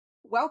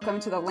Welcome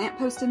to The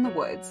Lamppost in the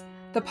Woods,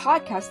 the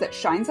podcast that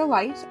shines a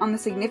light on the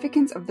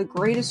significance of the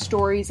greatest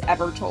stories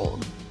ever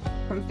told.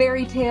 From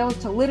fairy tales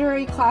to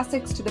literary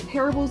classics to the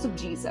parables of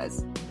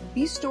Jesus,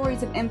 these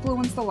stories have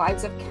influenced the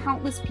lives of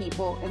countless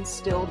people and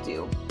still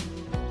do.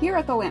 Here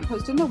at The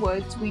Lamppost in the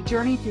Woods, we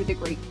journey through the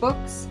great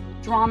books,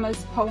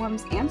 dramas,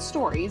 poems, and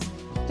stories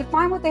to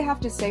find what they have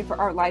to say for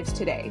our lives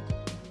today.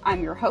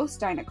 I'm your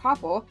host, Dinah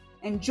Koppel,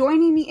 and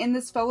joining me in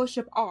this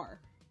fellowship are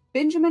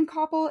Benjamin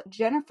Koppel,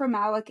 Jennifer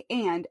Malik,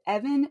 and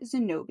Evan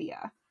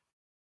Zenobia.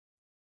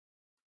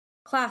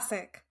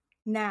 Classic.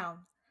 Noun.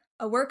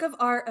 A work of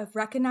art of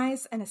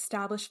recognized and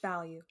established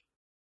value.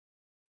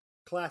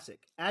 Classic.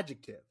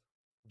 Adjective.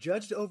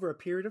 Judged over a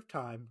period of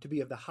time to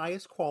be of the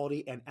highest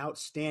quality and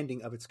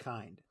outstanding of its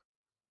kind.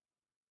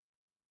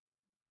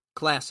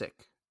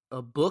 Classic.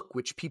 A book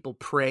which people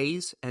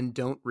praise and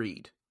don't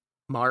read.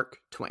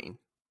 Mark Twain.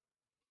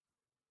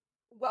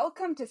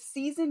 Welcome to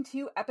Season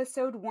 2,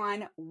 Episode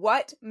 1,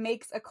 What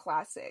Makes a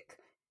Classic?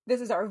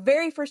 This is our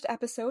very first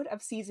episode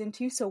of Season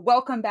 2, so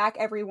welcome back,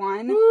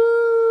 everyone.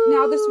 Woo!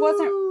 Now, this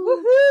wasn't...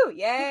 Woohoo!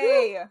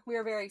 Yay! We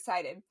are very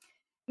excited.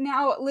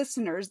 Now,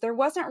 listeners, there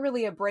wasn't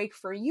really a break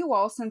for you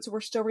all since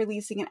we're still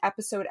releasing an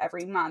episode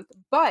every month,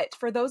 but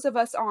for those of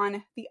us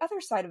on the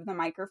other side of the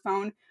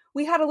microphone,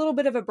 we had a little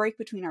bit of a break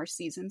between our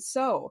seasons.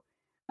 So,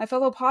 my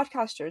fellow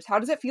podcasters, how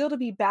does it feel to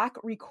be back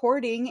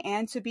recording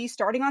and to be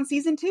starting on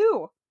Season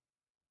 2?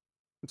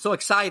 I'm so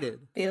excited.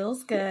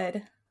 Feels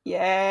good.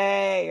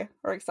 Yay!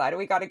 We're excited.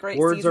 We got a great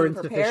season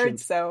prepared,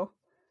 so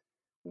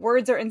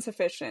words are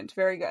insufficient.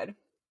 Very good.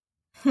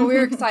 Well,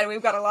 we're excited.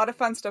 We've got a lot of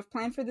fun stuff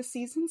planned for this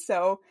season,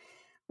 so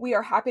we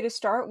are happy to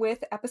start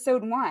with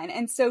Episode 1.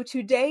 And so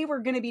today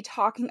we're going to be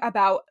talking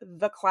about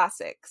the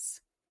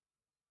classics.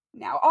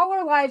 Now, all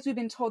our lives we've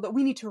been told that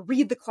we need to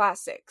read the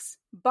classics,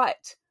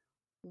 but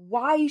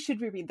why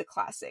should we read the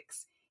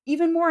classics?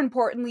 Even more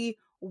importantly,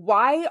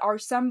 why are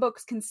some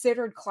books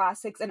considered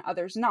classics and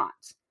others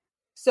not?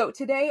 So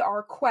today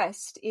our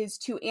quest is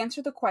to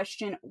answer the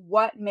question,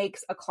 what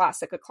makes a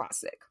classic a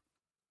classic?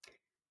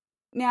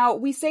 Now,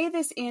 we say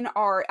this in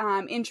our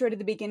intro to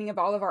the beginning of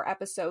all of our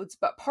episodes,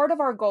 but part of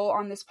our goal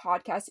on this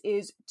podcast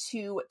is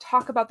to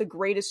talk about the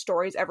greatest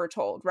stories ever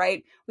told,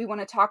 right? We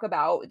want to talk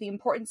about the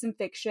importance in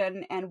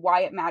fiction and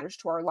why it matters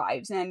to our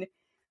lives. And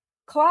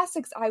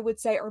classics, I would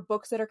say, are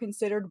books that are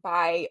considered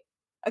by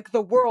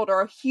the world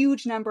or a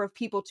huge number of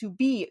people to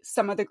be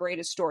some of the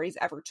greatest stories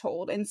ever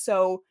told. And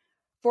so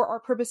for our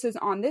purposes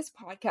on this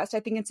podcast, I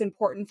think it's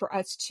important for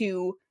us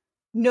to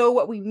know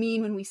what we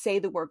mean when we say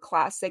the word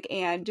classic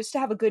and just to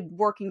have a good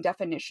working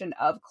definition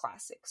of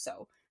classic.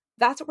 So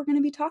that's what we're going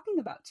to be talking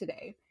about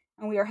today.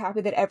 And we are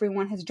happy that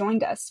everyone has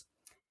joined us.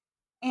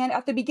 And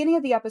at the beginning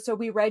of the episode,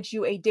 we read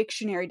you a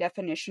dictionary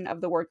definition of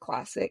the word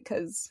classic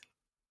because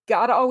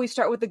gotta always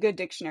start with a good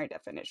dictionary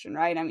definition,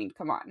 right? I mean,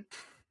 come on.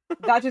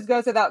 That just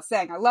goes without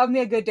saying. I love me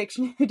a good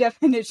dictionary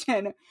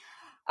definition.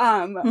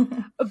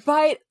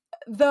 But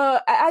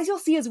as you'll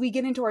see as we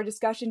get into our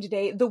discussion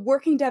today, the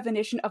working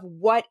definition of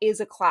what is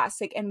a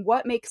classic and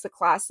what makes a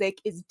classic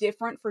is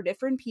different for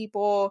different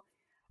people.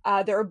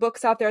 There are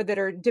books out there that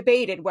are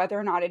debated whether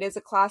or not it is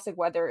a classic,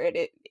 whether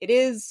it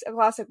is a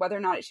classic, whether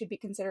or not it should be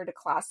considered a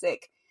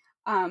classic.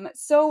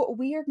 So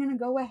we are going to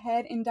go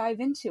ahead and dive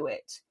into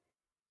it.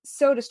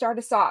 So to start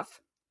us off,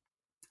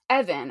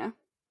 Evan,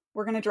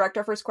 we're going to direct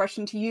our first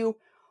question to you.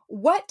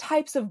 What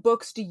types of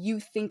books do you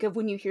think of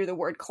when you hear the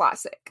word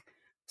classic?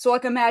 So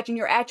like imagine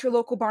you're at your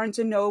local Barnes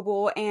 &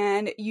 Noble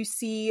and you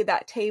see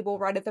that table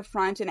right at the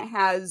front and it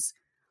has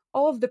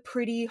all of the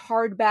pretty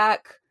hardback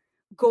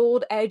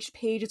gold edged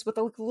pages with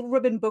a little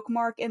ribbon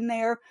bookmark in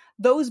there.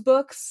 Those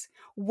books,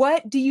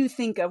 what do you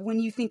think of when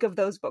you think of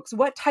those books?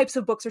 What types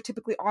of books are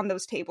typically on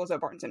those tables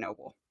at Barnes &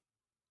 Noble?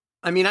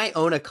 I mean, I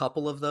own a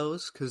couple of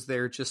those because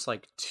they're just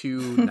like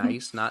too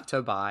nice not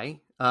to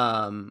buy.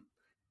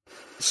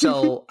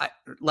 So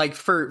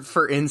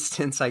for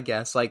instance, I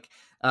guess I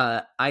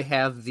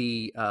have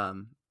the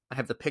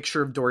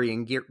Picture of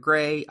Dorian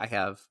Gray. I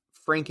have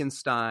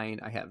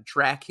Frankenstein. I have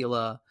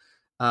Dracula.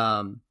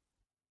 I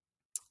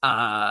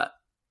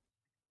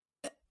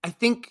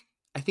think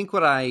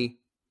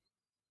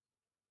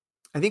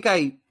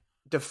I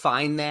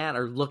define that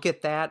or look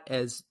at that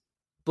as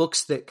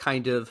books that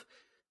kind of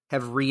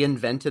have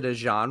reinvented a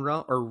genre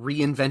or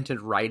reinvented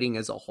writing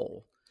as a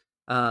whole.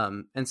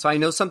 And so I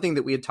know something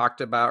that we had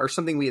talked about or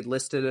something we had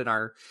listed in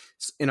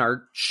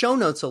our show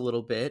notes a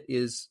little bit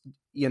is,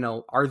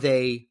 are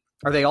they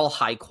all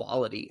high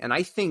quality? And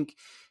I think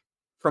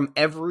from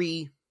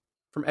every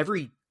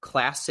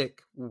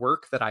classic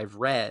work that I've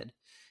read,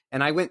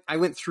 and I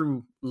went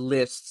through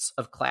lists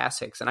of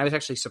classics and I was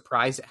actually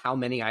surprised at how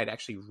many I'd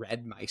actually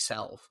read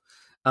myself.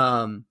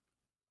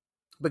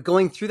 But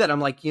going through that,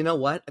 I'm like, you know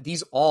what?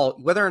 These all,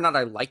 whether or not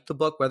I like the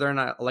book, whether or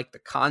not I like the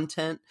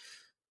content,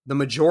 the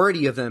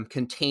majority of them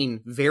contain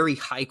very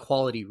high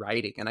quality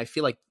writing. And I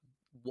feel like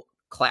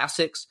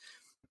classics,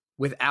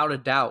 without a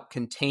doubt,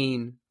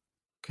 contain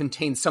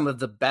some of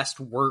the best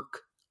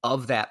work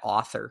of that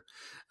author.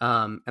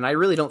 And I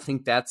really don't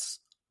think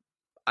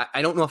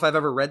I don't know if I've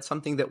ever read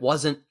something that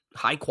wasn't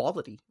high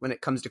quality when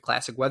it comes to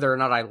classic, whether or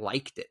not I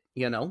liked it,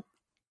 you know?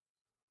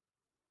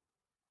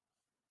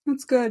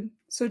 That's good.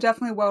 So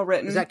definitely well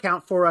written. Does that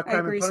count for Crime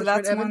and Punishment, so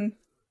that's Evan? one.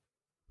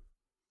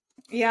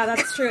 Yeah,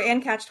 that's true.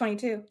 And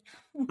Catch-22.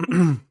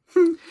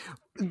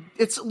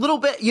 It's a little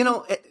bit, you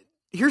know,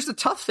 here's the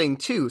tough thing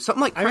too.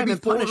 Something like Crime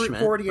and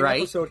Punishment, right?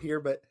 An episode here,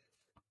 but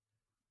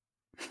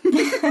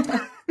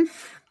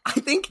I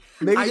think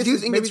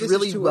it's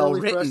really well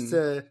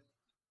written.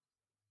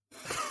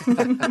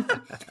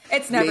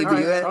 It's never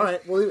good. All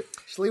right, we'll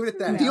just leave it at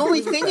that. The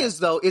only thing is,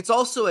 though, it's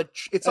also a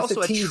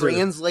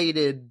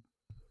translated.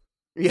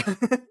 Yeah.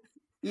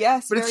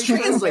 Yes, but it's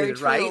translated,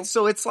 right?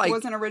 So it's like, it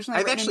wasn't originally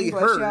I've actually in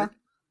English, heard. Yeah.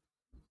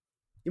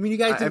 You mean you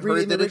guys didn't read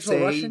it in the original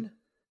Russian?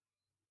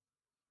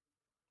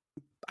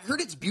 I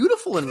heard it's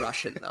beautiful in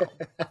Russian, though.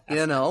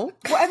 You know?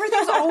 Well,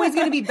 everything's always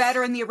going to be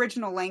better in the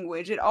original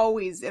language. It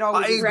always is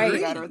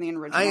better in the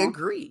original. I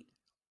agree.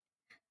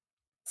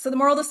 So the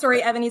moral of the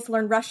story, Evan needs to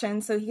learn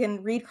Russian so he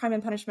can read Crime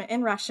and Punishment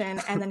in Russian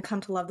and then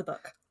come to love the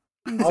book.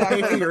 Exactly. I'll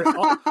pay for your.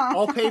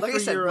 I'll pay like for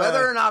I said, your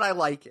whether or not I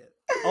like it.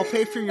 I'll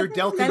pay for your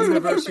Delta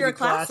University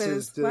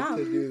classes to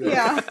do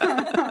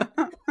that.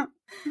 Yeah.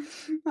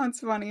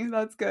 That's funny.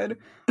 That's good.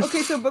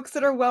 Okay, so books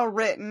that are well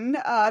written,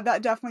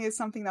 that definitely is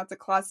something that's a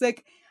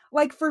classic.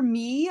 Like for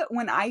me,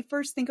 when I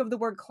first think of the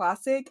word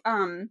classic,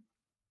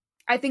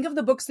 I think of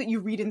the books that you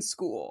read in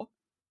school,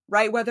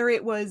 right? Whether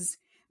it was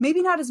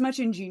maybe not as much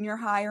in junior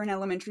high or in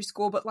elementary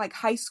school, but like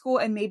high school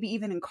and maybe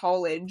even in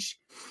college.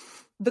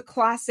 The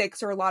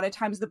classics are a lot of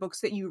times the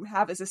books that you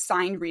have as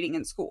assigned reading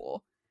in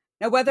school.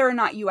 Now, whether or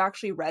not you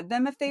actually read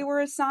them if they were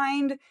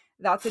assigned,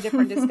 that's a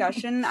different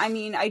discussion. I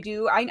mean,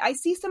 I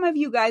see some of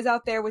you guys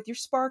out there with your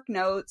Spark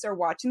Notes or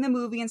watching the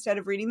movie instead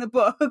of reading the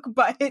book,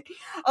 but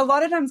a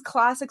lot of times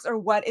classics are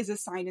what is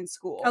assigned in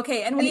school.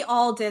 Okay, and we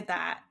all did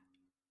that.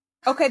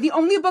 Okay, the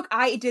only book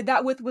I did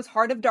that with was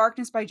Heart of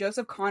Darkness by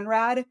Joseph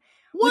Conrad,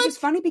 which is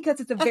funny because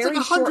it's That's very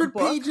like short book.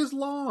 100 pages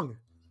long.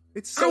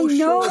 It's so I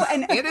know, short.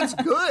 and it's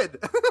good.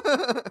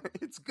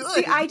 It's good.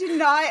 See, I did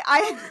not.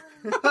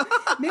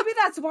 Maybe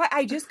that's why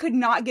I just could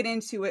not get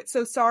into it.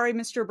 So sorry,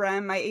 Mr.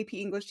 Brem, my AP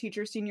English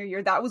teacher senior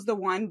year. That was the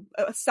one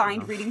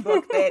assigned reading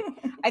book that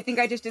I think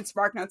I just did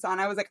Spark Notes on.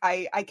 I was like,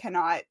 I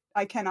cannot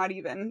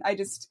even. I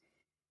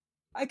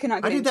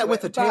cannot. Get I did that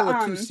with it. A Tale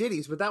of Two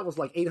Cities, but that was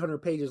like 800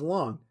 pages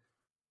long.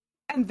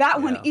 And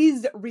that one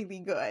is really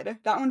good.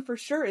 That one for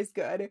sure is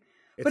good.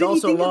 It's but if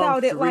also you think long about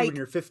to it, read like when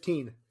you're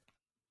 15.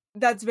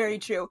 That's very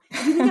true.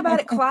 If you think about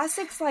it,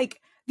 classics, like,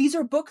 these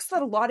are books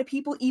that a lot of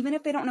people, even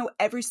if they don't know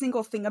every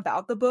single thing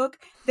about the book,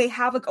 they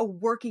have like a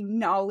working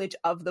knowledge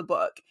of the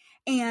book.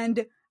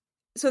 And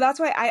so that's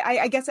why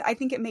I guess I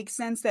think it makes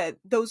sense that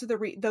those are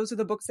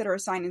the books that are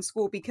assigned in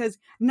school, because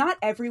not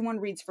everyone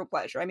reads for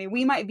pleasure. I mean,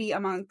 we might be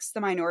amongst the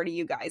minority,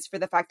 you guys, for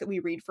the fact that we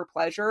read for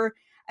pleasure.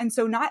 And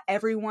so not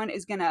everyone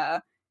is going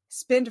to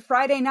spend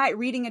Friday night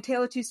reading A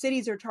Tale of Two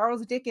Cities or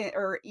Charles Dickens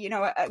or,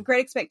 Great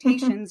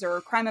Expectations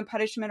or Crime and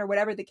Punishment or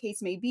whatever the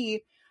case may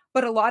be.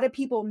 But a lot of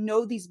people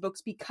know these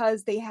books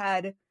because they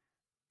had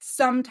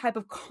some type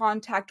of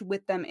contact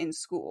with them in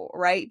school,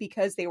 right?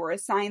 Because they were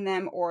assigned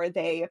them or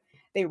they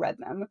read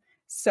them.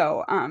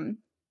 So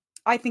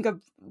I think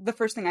of the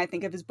first thing I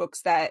think of is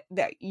books that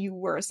you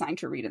were assigned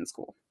to read in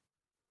school.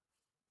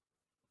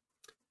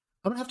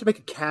 I'm going to have to make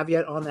a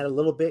caveat on that a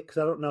little bit,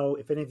 because I don't know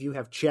if any of you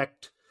have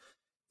checked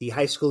the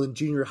high school and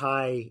junior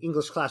high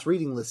English class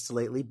reading lists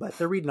lately, but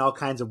they're reading all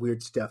kinds of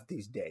weird stuff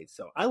these days.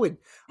 So I would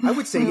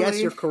say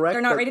yes, you're correct.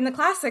 They're not reading the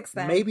classics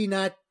then. Maybe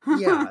not.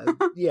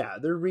 Yeah,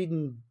 they're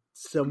reading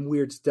some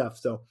weird stuff.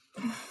 So,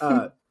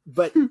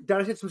 but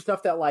Donna said some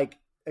stuff that like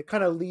it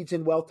kind of leads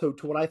in well to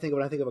what I think of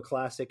when I think of a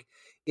classic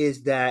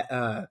is that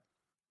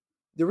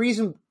the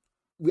reason,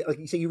 like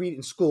you say, you read it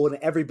in school and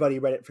everybody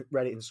read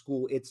it in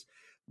school. It's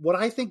what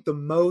I think the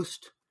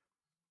most.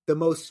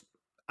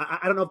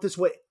 I don't know if this is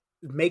what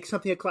makes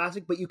something a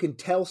classic, but you can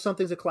tell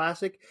something's a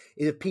classic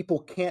is if people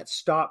can't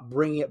stop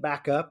bringing it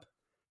back up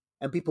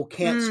and people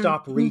can't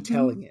stop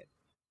retelling it.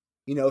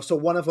 So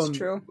one of them,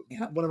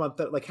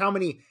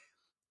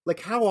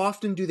 how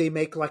often do they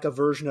make like a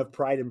version of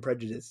Pride and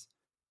Prejudice?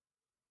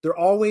 They're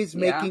always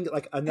making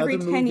like another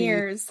every 10 movie,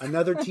 years.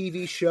 another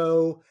TV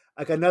show,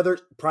 like another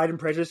Pride and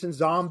Prejudice and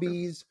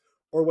Zombies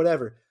or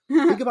whatever.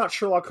 Think about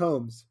Sherlock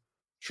Holmes.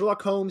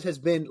 Sherlock Holmes has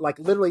been like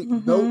literally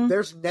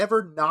there's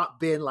never not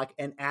been like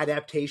an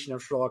adaptation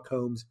of Sherlock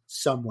Holmes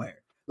somewhere.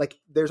 Like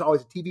there's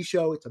always a TV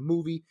show, it's a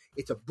movie,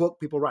 it's a book,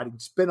 people writing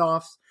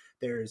spin-offs.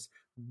 There's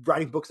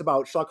writing books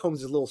about Sherlock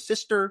Holmes' little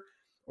sister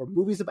or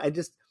movies about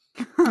just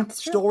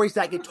stories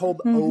that get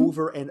told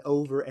over and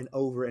over and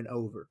over and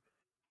over.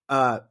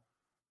 Like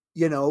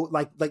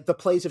the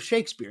plays of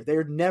Shakespeare.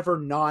 They're never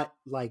not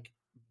like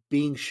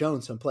being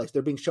shown someplace.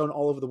 They're being shown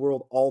all over the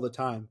world all the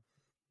time.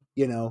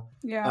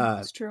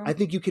 That's true. I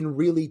think you can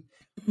really,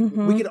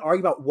 we can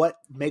argue about what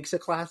makes a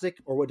classic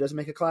or what doesn't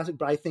make a classic,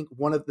 but I think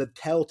one of the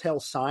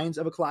telltale signs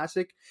of a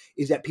classic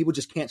is that people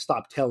just can't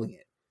stop telling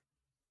it.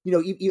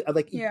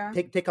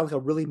 Take like a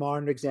really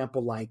modern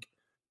example, like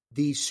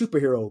the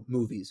superhero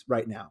movies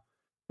right now.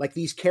 Like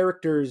these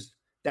characters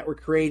that were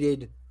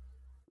created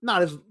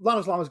not as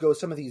long ago as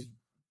some of these,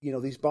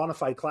 these bona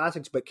fide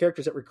classics, but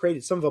characters that were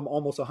created, some of them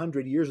almost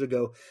 100 years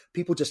ago.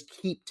 People just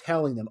keep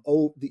telling them,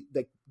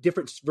 the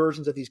different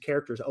versions of these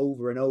characters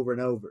over and over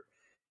and over.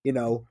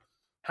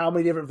 How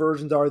many different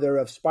versions are there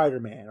of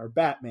Spider-Man or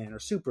Batman or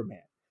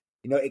Superman?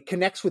 It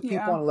connects with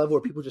people on a level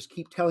where people just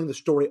keep telling the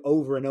story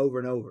over and over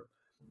and over.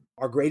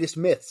 Our greatest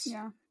myths,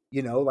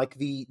 like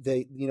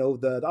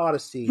the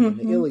Odyssey and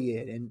the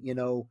Iliad,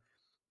 and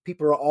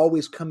people are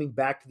always coming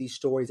back to these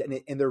stories,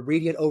 and they're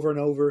reading it over and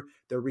over.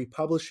 They're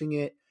republishing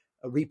it,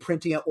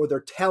 reprinting it, or they're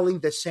telling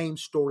the same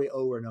story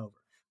over and over.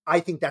 I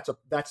think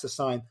that's a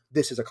sign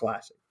this is a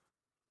classic.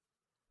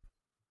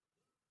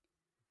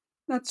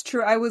 That's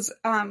true. I was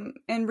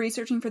in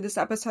researching for this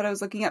episode, I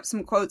was looking up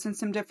some quotes and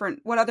some different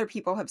what other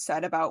people have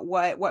said about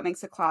what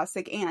makes a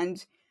classic,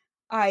 and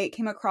I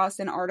came across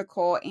an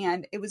article,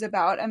 and it was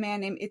about a man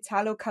named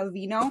Italo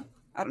Calvino.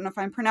 I don't know if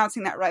I'm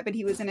pronouncing that right, but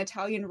he was an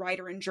Italian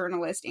writer and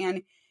journalist,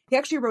 and he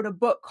actually wrote a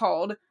book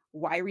called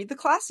Why Read the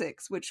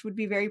Classics, which would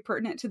be very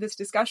pertinent to this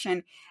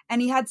discussion.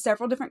 And he had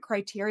several different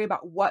criteria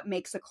about what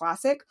makes a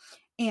classic.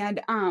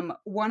 And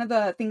one of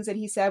the things that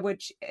he said,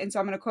 so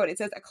I'm going to quote, it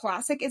says, "A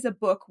classic is a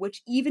book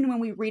which, even when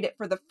we read it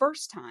for the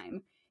first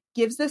time,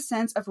 gives the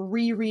sense of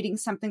rereading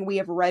something we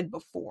have read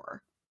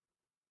before."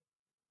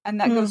 And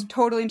that goes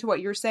totally into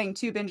what you're saying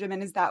too,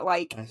 Benjamin, is that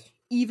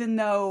even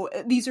though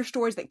these are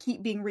stories that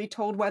keep being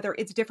retold, whether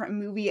it's different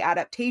movie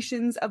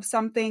adaptations of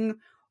something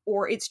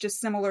or it's just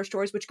similar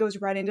stories, which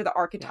goes right into the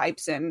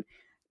archetypes. And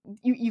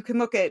you can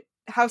look at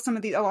how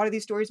a lot of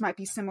these stories might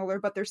be similar,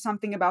 but there's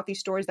something about these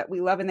stories that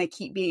we love and they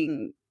keep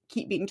being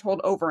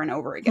told over and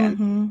over again.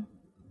 Mm-hmm.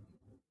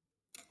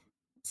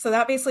 So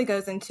that basically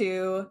goes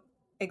into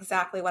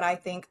exactly what I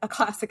think a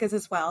classic is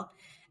as well.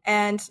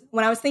 And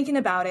when I was thinking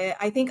about it,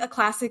 I think a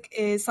classic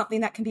is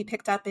something that can be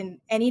picked up in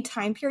any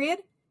time period,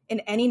 in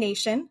any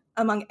nation,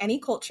 among any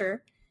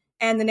culture,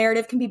 and the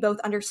narrative can be both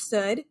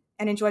understood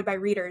and enjoyed by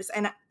readers.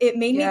 And it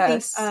made me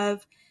think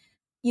of,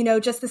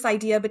 just this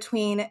idea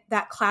between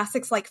that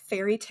classics like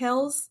fairy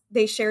tales,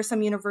 they share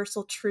some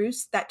universal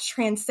truths that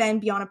transcend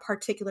beyond a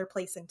particular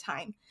place in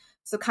time.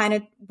 So kind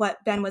of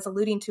what Ben was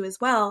alluding to as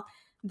well,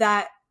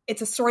 that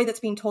it's a story that's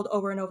being told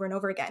over and over and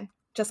over again,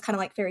 just kind of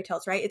like fairy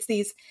tales, right?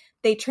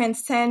 They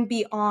transcend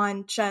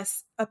beyond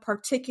just a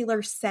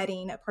particular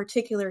setting, a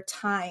particular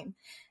time.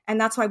 And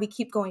that's why we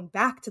keep going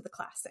back to the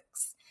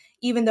classics.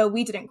 Even though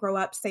we didn't grow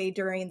up, say,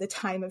 during the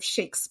time of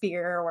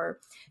Shakespeare or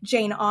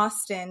Jane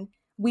Austen,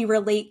 we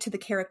relate to the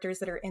characters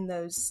that are in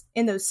those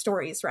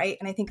stories, right?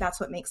 And I think that's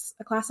what makes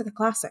a classic a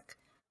classic.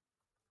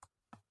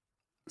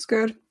 It's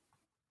good.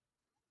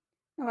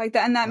 I like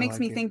that. And that makes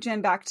me think,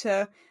 Jen, back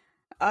to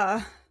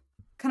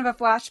kind of a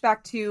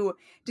flashback to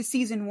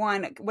season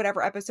 1,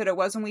 whatever episode it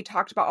was, when we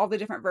talked about all the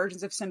different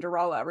versions of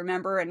Cinderella,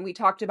 remember? And we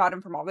talked about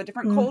them from all the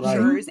different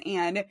cultures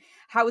and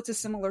how it's a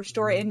similar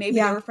story. And maybe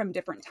they were from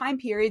different time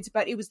periods,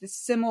 but it was the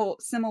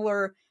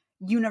similar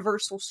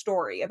universal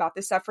story about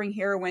the suffering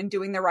heroine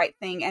doing the right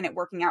thing and it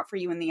working out for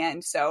you in the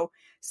end. So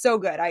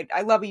good.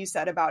 I love what you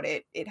said about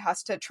it. It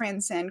has to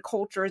transcend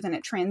cultures and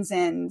it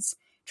transcends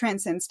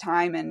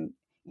time. And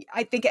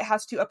I think it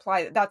has to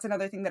apply. That's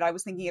another thing that I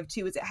was thinking of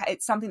too, is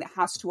it's something that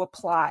has to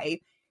apply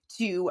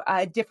to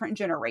different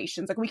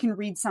generations. Like we can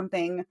read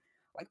something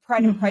like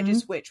Pride and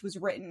Prejudice, which was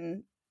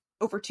written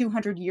over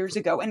 200 years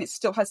ago, and it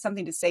still has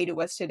something to say to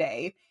us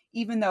today,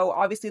 even though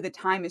obviously the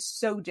time is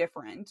so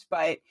different,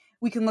 but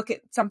we can look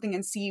at something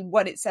and see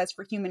what it says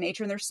for human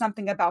nature. And there's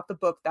something about the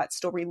book that's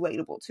still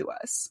relatable to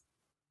us.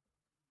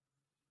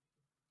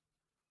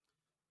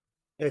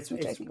 It's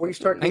where you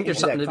start. I think there's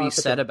something to be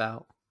said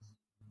about.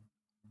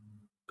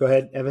 Go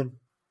ahead, Evan.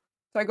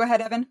 Sorry, go ahead,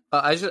 Evan.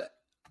 I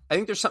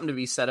think there's something to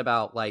be said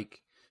about,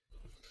 like,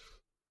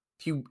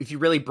 if you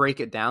really break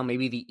it down,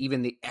 maybe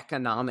even the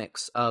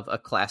economics of a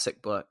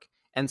classic book.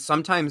 And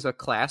sometimes a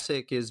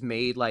classic is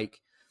made,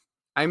 like,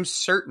 I'm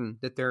certain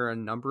that there are a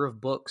number of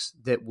books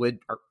that would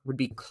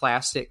be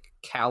classic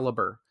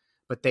caliber,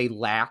 but they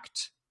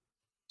lacked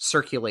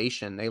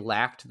circulation. They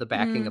lacked the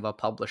backing of a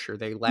publisher.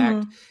 They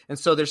lacked, and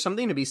so there's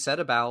something to be said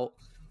about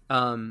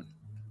a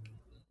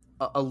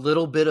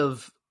little bit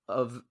of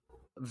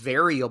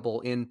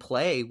variable in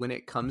play when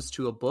it comes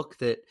to a book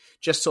that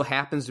just so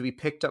happens to be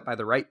picked up by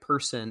the right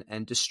person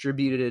and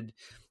distributed,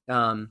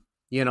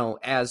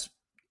 as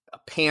a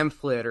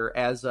pamphlet or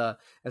as a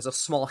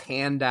small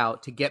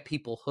handout to get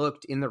people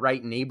hooked in the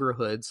right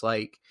neighborhoods.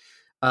 Like,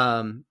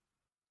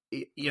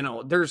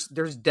 there's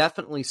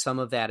definitely some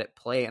of that at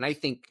play. And I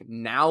think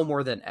now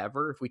more than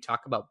ever, if we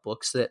talk about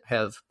books that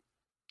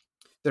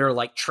are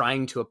like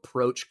trying to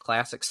approach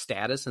classic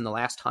status in the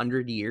last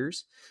 100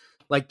 years,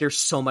 like there's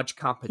so much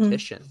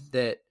competition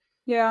that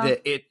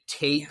it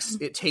takes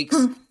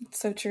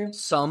so true,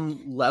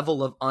 some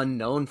level of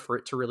unknown for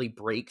it to really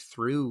break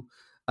through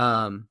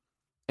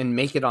and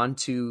make it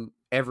onto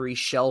every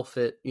shelf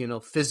at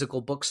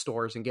physical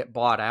bookstores and get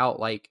bought out.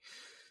 Like,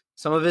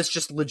 some of it's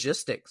just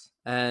logistics,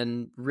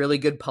 and really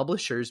good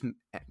publishers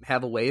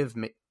have a way of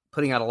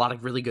putting out a lot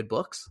of really good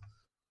books.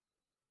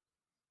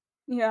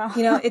 Yeah.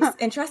 You know, it's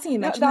interesting you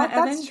mentioned that,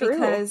 Evan,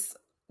 because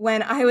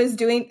when I was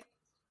doing,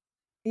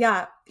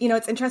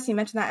 it's interesting you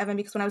mentioned that, Evan,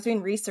 because when I was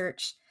doing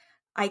research,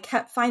 I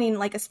kept finding,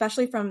 like,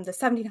 especially from the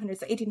 1700s,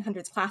 the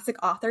 1800s, classic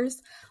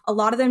authors, a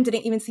lot of them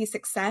didn't even see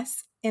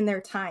success in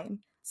their time.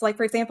 So, like,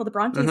 for example, the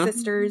Bronte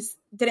sisters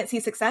didn't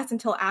see success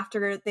until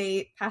after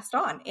they passed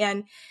on.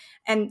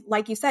 And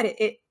like you said,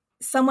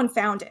 someone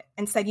found it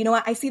and said, you know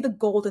what, I see the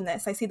gold in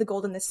this. I see the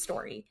gold in this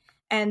story.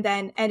 And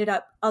then ended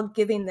up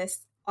giving this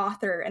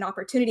author an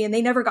opportunity. And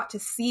they never got to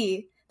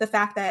see the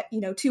fact that,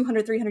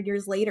 200, 300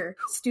 years later,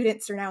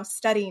 students are now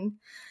studying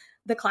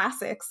the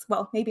classics.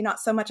 Well, maybe not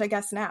so much, I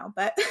guess, now,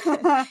 but,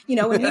 when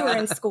we were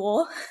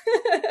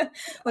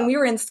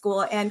in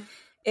school, and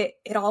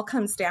it all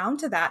comes down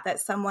to that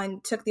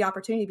someone took the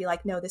opportunity to be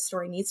like, no, this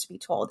story needs to be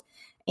told,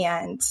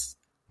 and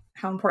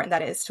how important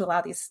that is to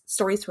allow these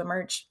stories to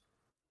emerge.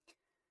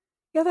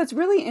 Yeah, that's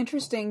really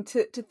interesting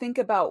to think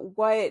about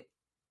what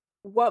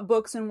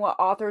books and what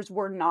authors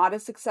were not a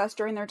success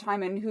during their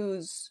time and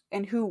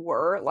who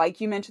were.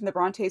 Like you mentioned the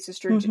Bronte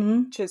sisters,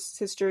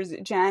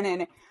 Jen,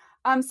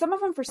 and some of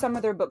them, for some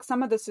of their books,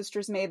 some of the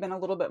sisters may have been a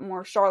little bit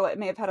more, Charlotte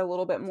may have had a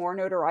little bit more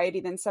notoriety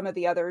than some of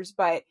the others,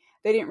 but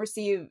they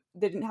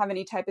didn't have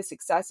any type of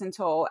success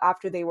until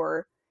after they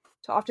were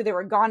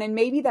gone. And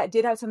maybe that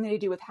did have something to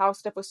do with how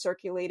stuff was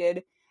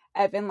circulated.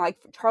 Evan, like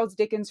Charles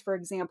Dickens, for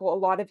example, a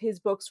lot of his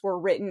books were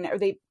written, or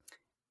I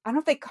don't know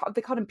if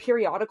they called them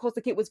periodicals.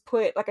 Like, it was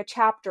put, like, a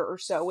chapter or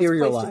so was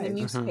placed in the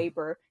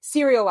newspaper.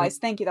 Serialized.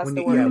 Thank you. That's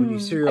the word. Yeah, when you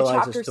serialize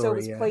a chapter a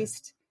story, was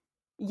placed.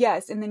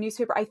 Yes, in the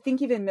newspaper. I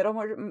think even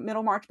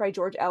Middlemarch by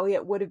George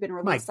Eliot would have been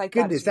released like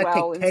that as well. My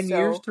goodness, that take 10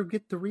 years to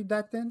get to read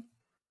that then?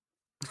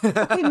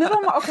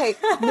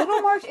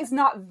 Middlemarch is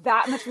not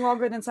that much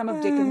longer than some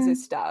of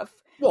Dickens's stuff.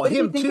 Well,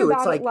 him too.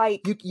 It's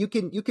like you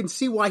can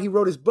see why he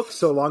wrote his book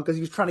so long, because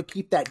he was trying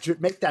to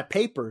make that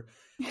paper.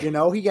 He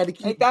had to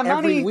keep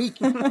every week.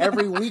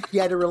 Every week he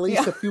had to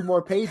release a few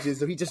more pages,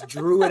 so he just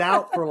drew it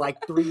out for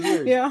like 3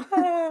 years. Yeah,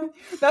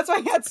 that's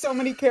why he had so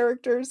many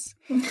characters.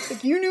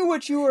 Like, you knew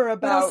what you were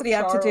about. What else did he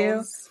have to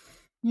do?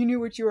 You knew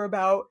what you were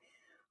about.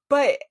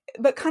 But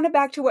kind of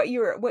back to what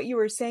you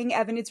were saying,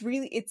 Evan, it's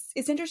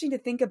interesting to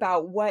think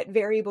about what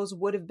variables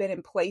would have been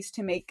in place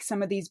to make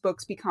some of these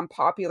books become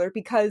popular,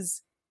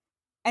 because.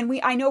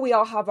 And I know we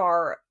all have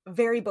our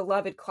very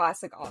beloved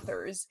classic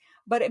authors,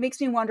 but it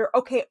makes me wonder,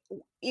 okay,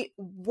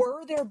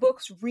 were their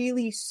books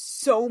really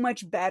so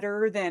much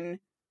better than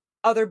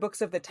other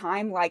books of the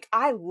time? Like,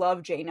 I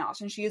love Jane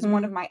Austen. She is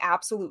one of my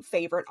absolute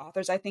favorite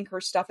authors. I think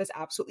her stuff is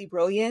absolutely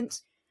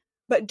brilliant.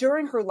 But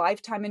during her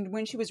lifetime and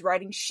when she was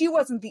writing, she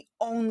wasn't the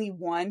only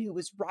one who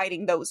was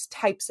writing those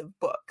types of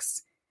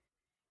books.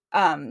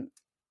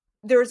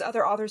 There's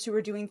other authors who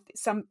were doing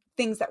some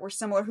things that were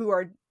similar, who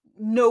are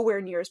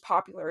nowhere near as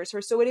popular as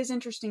her. So it is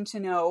interesting to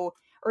know,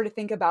 or to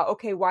think about,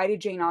 okay, why did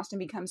Jane Austen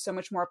become so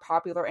much more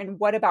popular, and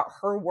what about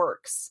her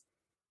works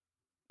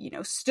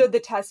stood the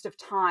test of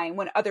time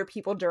when other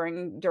people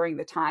during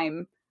the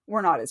time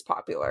were not as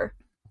popular?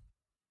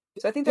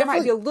 So I think there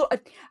might be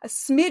a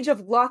smidge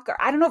of luck.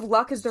 I don't know if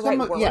luck is the right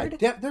word.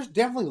 Yeah, there's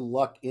definitely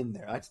luck in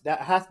there.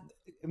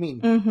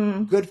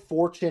 Good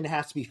fortune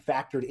has to be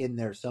factored in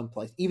there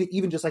someplace.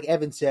 Even just like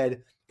Evan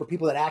said, for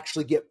people that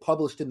actually get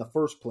published in the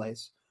first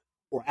place,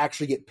 or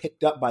actually get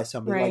picked up by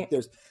somebody. Right.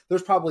 Like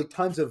there's probably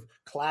tons of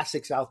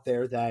classics out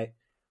there that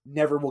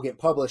never will get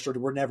published, or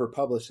were never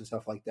published and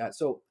stuff like that.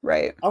 So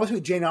obviously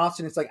with Jane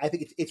Austen, it's like, I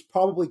think it's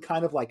probably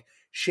kind of like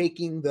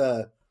shaking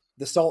the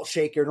salt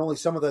shaker, and only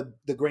some of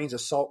the grains of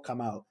salt come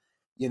out.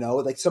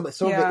 Like some of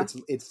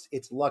it,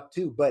 it's luck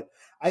too. But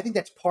I think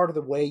that's part of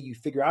the way you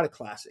figure out a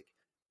classic.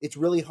 It's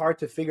really hard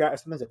to figure out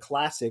something's a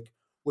classic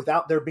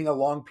without there being a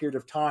long period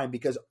of time,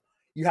 because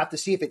you have to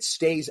see if it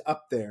stays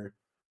up there.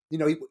 It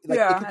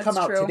could come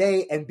out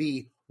today and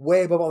be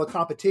way above all the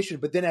competition,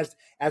 but then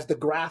as the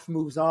graph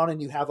moves on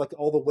and you have like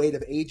all the weight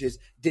of ages,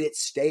 did it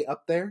stay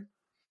up there?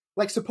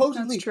 Like,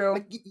 supposedly,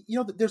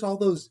 there's all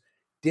those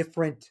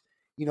different,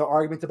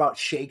 arguments about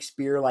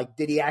Shakespeare. Like,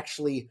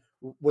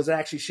 was it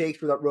actually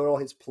Shakespeare that wrote all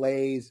his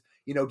plays?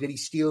 Did he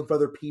steal them from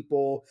other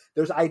people?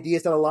 There's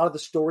ideas that a lot of the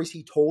stories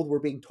he told were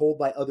being told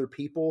by other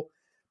people,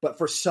 but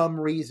for some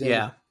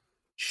reason,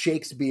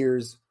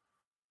 Shakespeare's,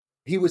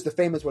 he was the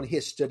famous one.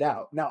 His stood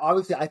out. Now,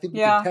 obviously, I think we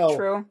can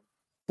tell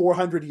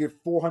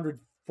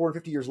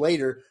 450 years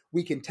later,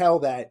 we can tell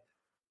that,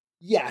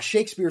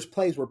 Shakespeare's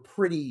plays were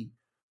pretty,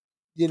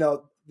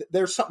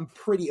 there's something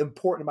pretty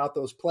important about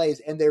those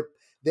plays, and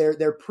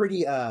they're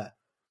pretty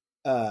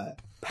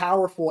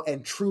powerful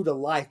and true to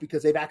life,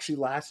 because they've actually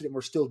lasted and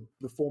we're still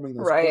performing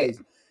those plays.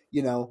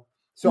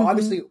 So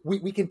obviously,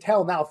 we can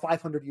tell now,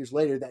 500 years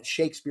later, that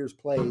Shakespeare's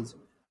plays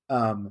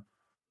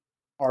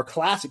are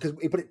classic,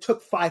 but it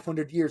took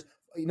 500 years,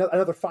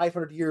 another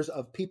 500 years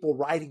of people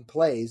writing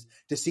plays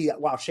to see that,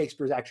 wow,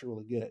 Shakespeare is actually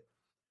really good,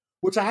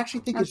 which I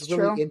actually think is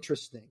really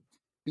interesting,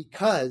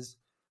 because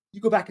you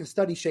go back and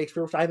study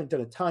Shakespeare, which I haven't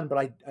done a ton, but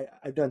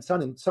I've done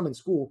some in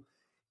school.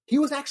 He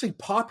was actually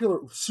popular,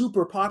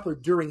 super popular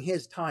during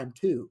his time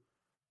too.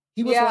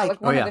 He was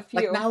one of the few.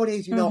 Like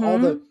nowadays, all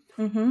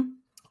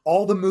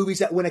all the movies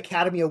that win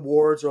Academy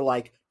Awards are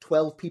like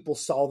 12 people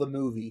saw the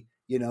movie,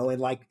 and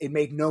like it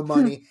made no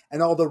money.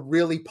 And all the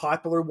really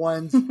popular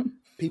ones,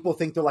 people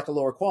think they're like a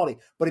lower quality.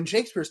 But in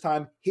Shakespeare's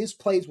time, his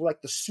plays were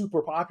like the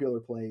super popular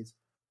plays.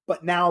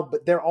 But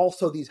they're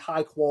also these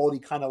high quality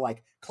kind of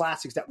like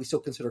classics that we still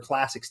consider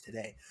classics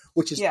today,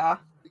 which is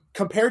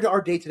compared to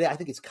our day today. I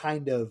think it's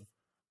kind of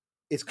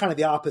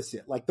the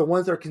opposite. Like the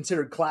ones that are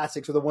considered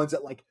classics are the ones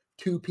that like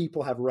 2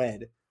 people have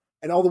read,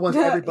 and all the ones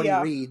that everybody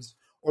reads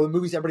or the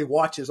movies everybody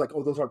watches, like,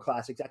 oh, those aren't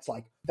classics.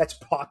 That's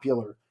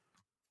popular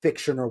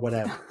fiction or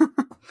whatever.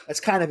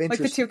 That's kind of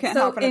interesting. Like the two can't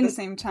happen at the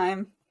same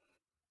time.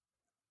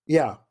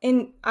 Yeah.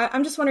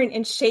 I'm just wondering,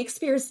 in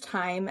Shakespeare's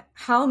time,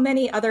 how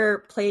many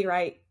other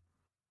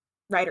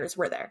writers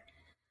were there?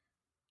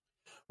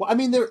 Well, I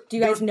mean, do you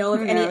guys know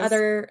of any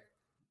other?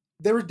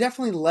 There were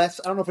definitely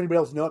less. I don't know if anybody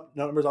else knows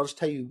numbers. I'll just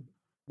tell you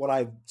what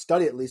I've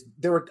studied, at least.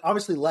 There were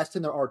obviously less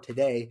than there are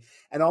today.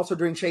 And also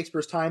during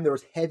Shakespeare's time, there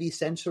was heavy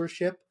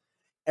censorship.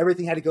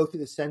 Everything had to go through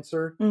the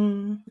censor,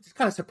 which is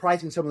kind of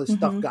surprising some of the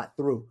stuff got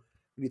through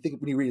when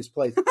you read his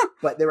plays.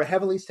 But they were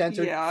heavily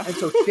censored. Yeah. And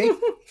so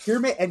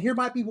here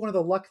might be one of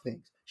the luck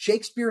things.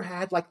 Shakespeare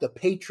had like the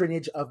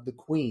patronage of the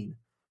Queen,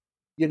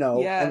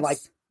 and like,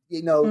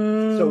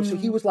 so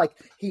he was like,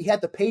 he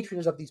had the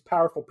patronage of these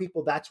powerful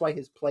people. That's why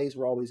his plays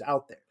were always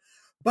out there.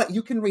 But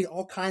you can read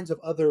all kinds of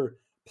other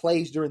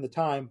plays during the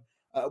time.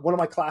 One of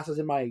my classes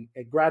in my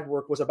grad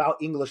work was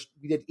about English.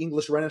 We did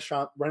English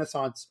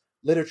Renaissance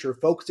literature,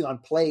 focusing on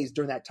plays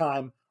during that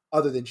time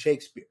other than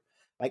Shakespeare.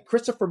 Like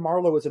Christopher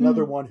Marlowe is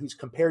another one who's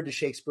compared to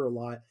Shakespeare a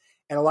lot.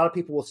 And a lot of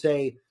people will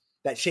say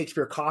that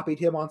Shakespeare copied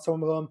him on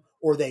some of them,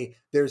 or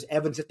there's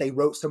evidence that they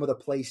wrote some of the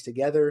plays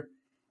together.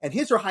 And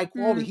his are high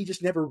quality. He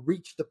just never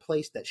reached the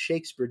place that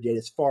Shakespeare did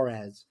as far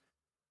as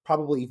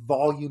probably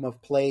volume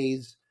of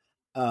plays.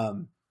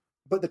 But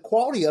the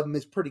quality of them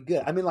is pretty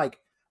good. I mean, like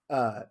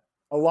a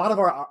lot of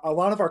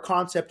our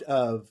concept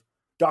of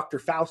Dr.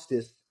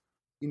 Faustus,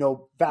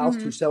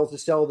 Faust who sells the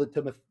cell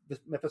to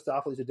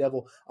Mephistopheles, the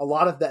devil. A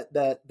lot of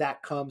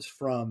that comes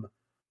from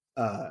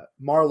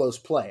Marlowe's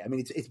play. I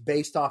mean, it's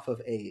based off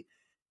of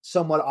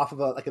somewhat off of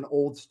like an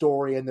old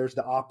story, and there's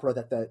the opera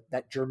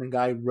that German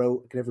guy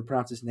wrote. I can never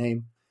pronounce his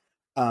name.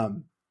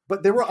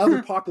 But there were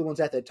other popular ones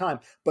at that time.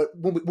 But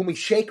when we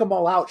shake them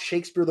all out,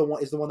 Shakespeare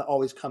is the one that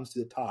always comes to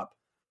the top,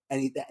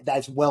 and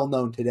that's well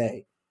known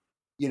today.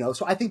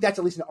 So I think that's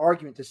at least an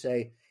argument to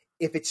say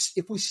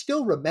if we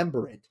still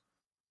remember it,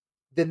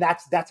 then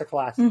that's a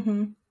classic.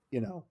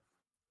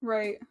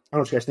 Right. I don't know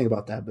what you guys think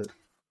about that, but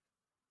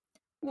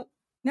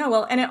no,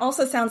 well, and it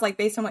also sounds like,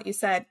 based on what you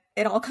said,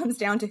 it all comes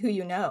down to who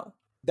you know.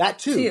 That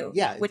too.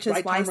 Yeah. Which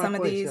is why some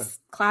of these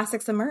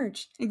classics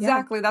emerge.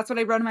 Exactly. Yeah. That's what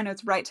I wrote in my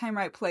notes. Right time,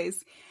 right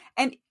place.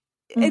 And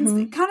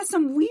it's kind of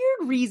some weird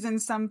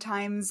reasons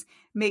sometimes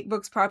make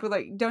books popular.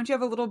 Like, don't you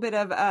have a little bit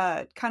of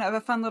kind of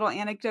a fun little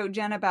anecdote,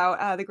 Jen,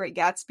 about The Great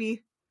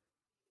Gatsby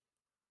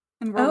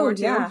in World War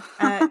II? Yeah.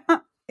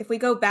 If we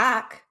go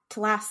back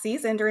to last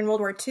season during World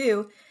War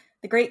II,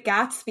 The Great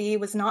Gatsby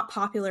was not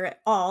popular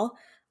at all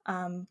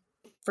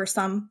for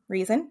some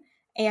reason.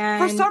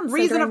 And for some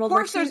reason, of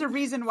course, there's a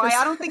reason why.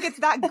 I don't think it's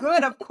that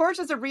good. Of course,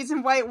 there's a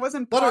reason why it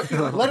wasn't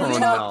popular. Let her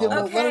tell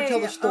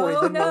the story.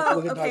 Then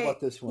we'll talk about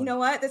this one. You know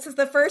what? This is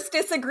the first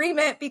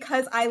disagreement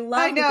because I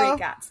love The Great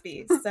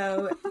Gatsby.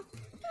 So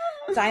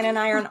Dinah and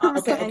I are on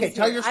opposite ends. Okay,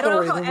 tell your story. I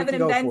don't know how Evan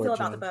and Ben feel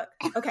about the book.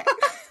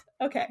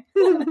 Okay.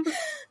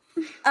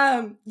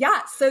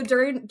 So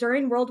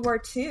during World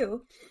War II,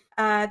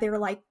 they were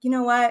like, you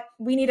know what?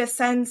 We need to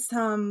send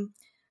some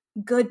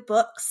good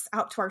books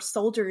out to our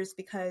soldiers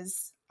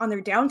because on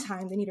their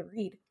downtime they need to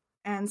read,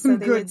 and so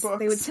they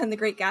would send The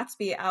Great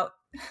Gatsby out.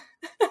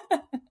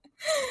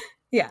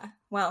 Yeah,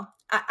 well,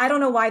 I don't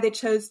know why they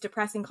chose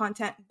depressing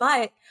content,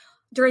 but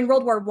during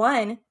World War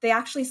I, they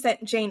actually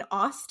sent Jane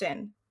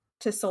Austen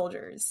to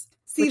soldiers.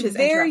 See,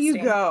 there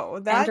you go.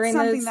 That's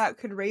something that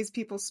could raise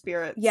people's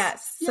spirits.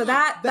 Yes, so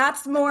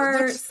that's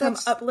more some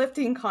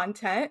uplifting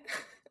content.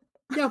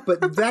 Yeah,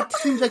 but that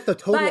seems like the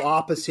total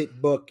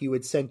opposite book you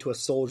would send to a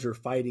soldier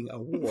fighting a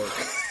war.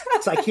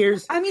 It's like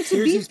here's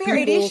be fair,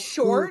 it is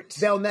short.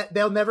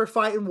 They'll never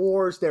fight in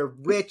wars. They're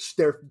rich.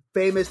 They're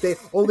famous. They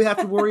only have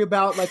to worry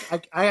about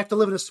I have to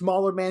live in a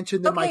smaller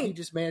mansion than my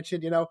hugest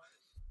mansion.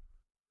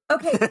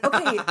 Okay,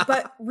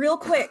 but real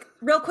quick,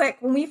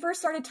 when we first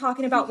started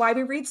talking about why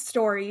we read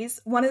stories,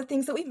 one of the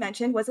things that we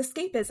mentioned was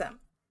escapism.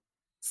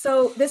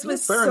 So this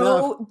was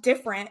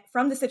different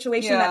from the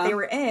situation that they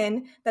were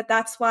in,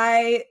 that's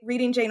why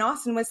reading Jane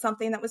Austen was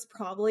something that was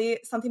probably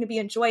something to be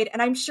enjoyed.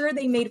 And I'm sure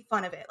they made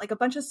fun of it. Like a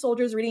bunch of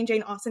soldiers reading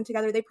Jane Austen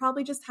together, they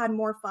probably just had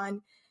more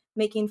fun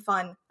making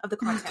fun of the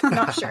content. I'm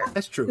not sure.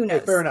 That's true. Who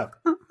knows? Hey, fair enough.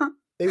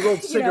 They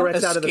rolled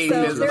cigarettes out of the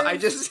freezer.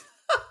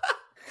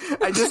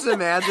 I just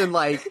imagine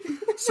like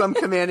some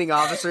commanding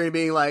officer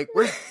being like,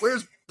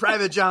 where's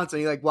Private Johnson?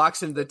 He like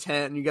walks into the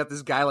tent and you got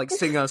this guy like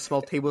sitting on a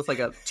small table with like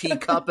a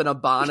teacup and a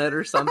bonnet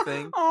or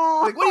something.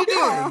 Like, what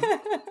are you doing?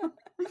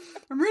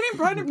 I'm reading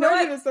Pride and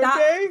Prejudice,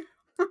 okay?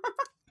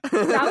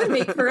 That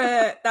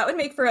would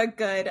make for a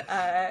good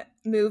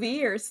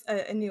movie or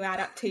a new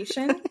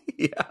adaptation.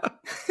 Yeah.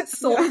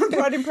 So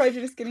Pride and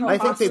Prejudice getting. I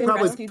think they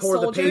probably tore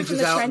the pages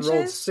the out and rolled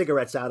trenches.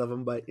 cigarettes out of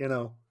them, but you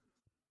know.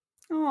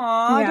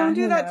 Aw, Yeah, don't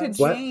do who that to knows?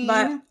 What? Jane.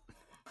 But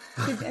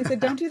I said,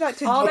 don't do that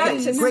to all Jane.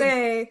 that to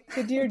say,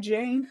 To dear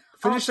Jane.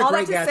 Finish The all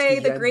Great that to Gatsby, say,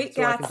 The Jen, Great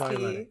so I can talk about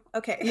Gatsby. it.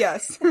 Okay.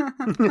 Yes.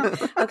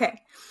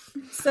 Okay.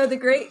 So The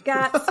Great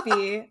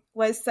Gatsby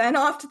was sent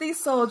off to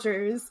these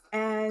soldiers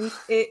and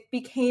it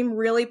became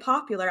really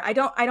popular. I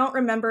don't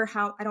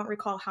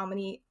recall how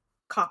many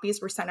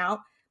copies were sent out,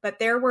 but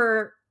there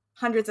were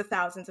hundreds of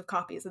thousands of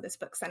copies of this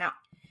book sent out.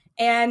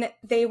 And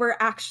they were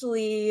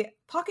actually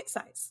pocket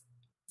size.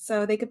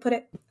 So they could put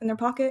it in their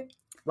pocket.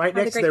 Right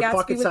Have next The to Great their Gatsby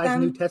pocket with sized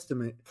them. New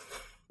Testament.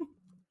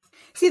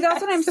 See,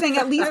 that's what I'm saying.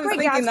 At least I was Great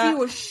thinking Gatsby that.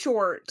 was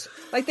short.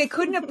 Like, they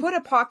couldn't have put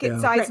a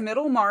pocket-sized Right.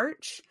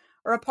 Middlemarch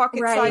or a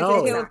pocket-sized Right, A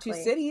no. Tale of Two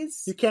exactly.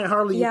 Cities. You can't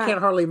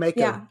hardly make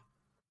Yeah.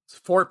 It's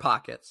 4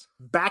 pockets.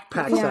 a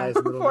backpack Yeah. size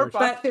little Four merch.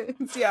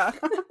 pockets, yeah.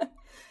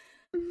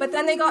 But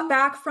then they got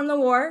back from the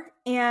war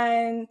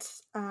and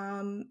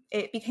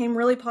it became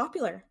really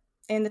popular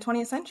in the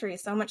 20th century,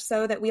 so much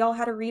so that we all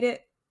had to read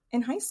it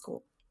in high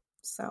school.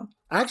 So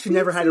I actually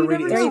never had to you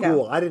read it never in know.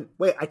 school. I didn't.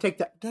 Wait, I take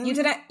that. you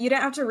didn't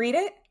have to read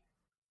it?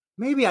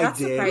 Maybe That's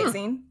I did.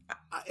 surprising.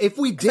 If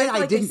we 'Cause I did, feel I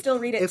like they didn't. still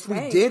read it If we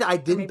today. did, I Or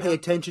didn't maybe pay not.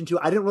 attention to.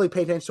 I didn't really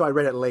pay attention, so I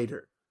read it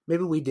later.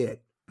 Maybe we did.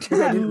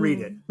 Maybe I didn't read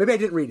it. Maybe I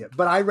didn't read it,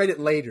 but I read it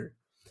later.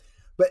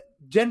 But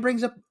Jen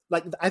brings up,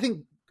 like, I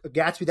think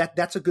Gatsby.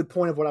 That's a good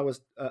point of what I was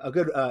a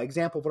good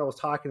example of what I was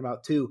talking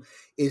about too.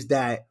 Is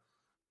that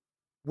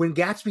when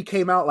Gatsby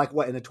came out, like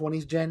what in the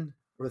 20s, Jen,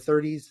 or the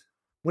 30s?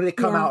 When did it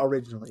come Yeah. out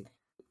originally?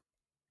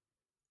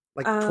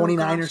 Like Oh,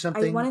 29 or gosh.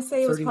 something? I want to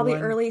say it was probably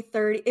 31? early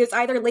 30s. It was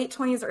either late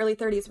 20s or early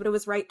 30s, but it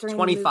was right during the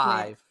 25.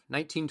 movement.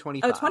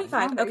 1925. Oh,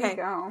 25. There you Okay.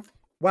 go.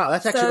 Wow,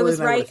 that's actually So it earlier was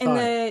than I right would've in thought.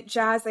 the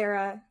jazz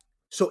era.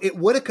 So it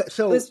would have.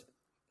 So It was,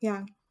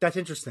 yeah. that's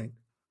interesting.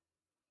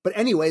 But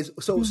anyways,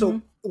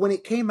 so when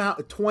it came out,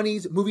 the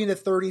 20s, moving into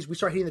the 30s, we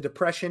start hitting the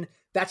Depression.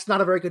 That's not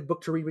a very good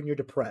book to read when you're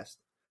depressed.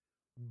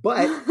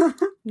 But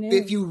No.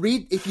 if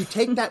you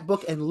take that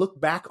book and look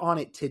back on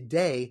it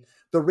today,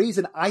 the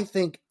reason I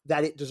think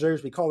that it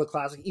deserves to be called a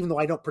classic, even though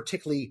I don't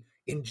particularly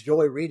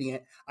enjoy reading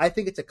it, I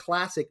think it's a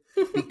classic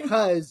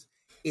because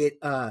it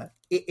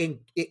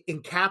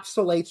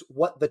encapsulates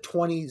what the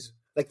 20s,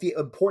 like the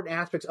important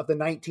aspects of the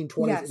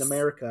 1920s Yes. in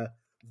America,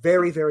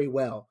 very, very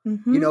well.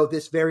 Mhm. You know,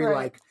 this very Right.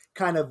 like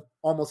kind of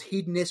almost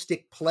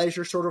hedonistic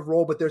pleasure sort of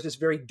role, but there's this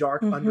very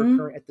dark Mhm.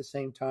 undercurrent at the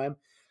same time.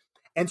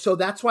 And so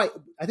that's why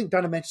I think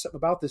Donna mentioned something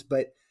about this,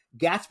 but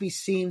Gatsby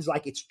seems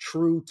like it's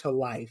true to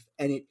life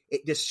and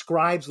it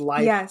describes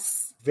life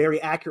Yes.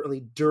 very accurately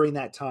during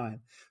that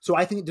time. So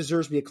I think it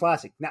deserves to be a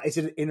classic. Now, is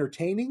it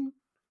entertaining?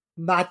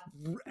 Not,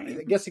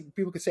 I guess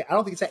people could say, I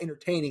don't think it's that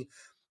entertaining,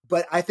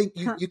 but I think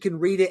you can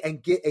read it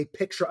and get a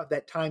picture of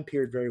that time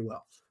period very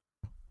well.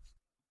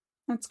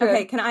 That's good.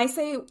 Okay, can I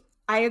say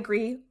I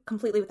agree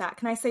completely with that?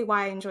 Can I say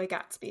why I enjoy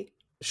Gatsby?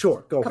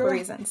 Sure, go A couple for it.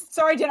 reasons.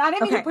 Sorry, Jen, I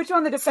didn't mean Okay. to put you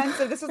on the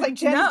defensive. This is like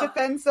Jen's No,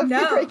 defense of the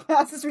No, Great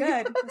Gatsby. this is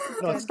good. This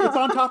is No, good. it's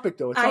on topic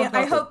though. It's on I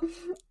topic. hope,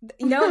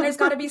 and there's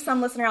got to be some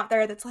listener out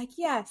there that's like,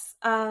 yes,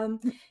 Evan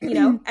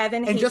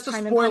And hates just a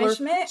Time spoiler, and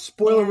Punishment.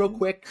 spoiler real and-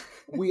 quick.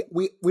 We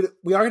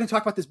are going to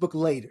talk about this book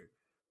later,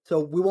 so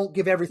we won't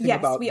give everything Yes,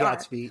 about we are.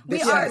 Gatsby. We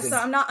this are. season. So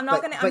I'm not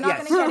But gonna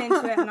yes. get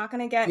into it. I'm not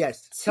gonna get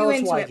Yes, too tell us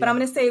into why, it. But I'm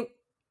Jen. gonna say,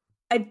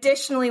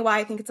 additionally, why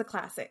I think it's a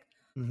classic.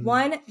 Mhm.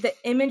 One, the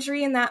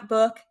imagery in that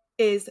book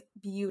is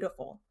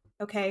beautiful.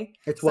 Okay,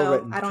 It's well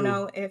written, I don't true.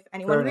 know if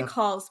anyone Fair enough.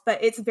 recalls,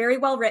 but it's very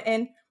well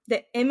written.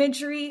 The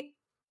imagery,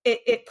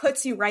 it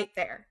puts you right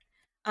there,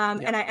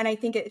 and I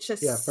think it's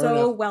just Yeah, fair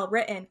so enough. well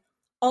written.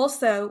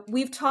 Also,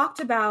 we've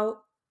talked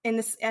about in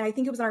this, and I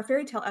think it was in our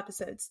fairy tale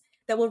episodes,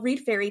 that we'll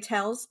read fairy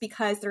tales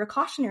because they're a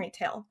cautionary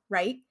tale,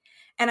 right?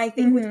 And I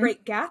think with Mhm.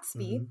 Great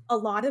Gatsby, a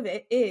lot of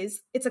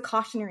it's a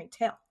cautionary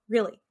tale,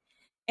 really.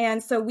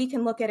 And so we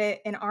can look at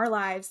it in our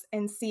lives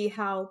and see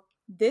how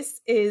this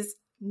is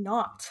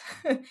not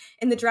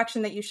in the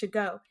direction that you should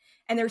go.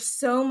 And there's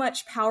so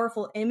much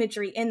powerful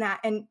imagery in that.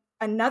 And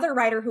another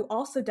writer who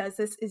also does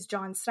this is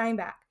John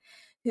Steinbeck,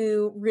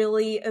 who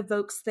really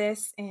evokes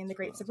this in The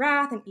Grapes of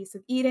Wrath and East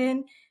of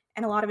Eden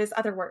and a lot of his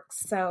other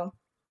works. So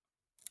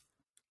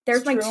there's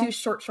It's my true. two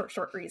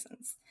short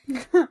reasons.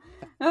 No,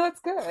 that's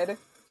good.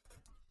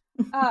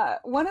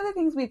 One of the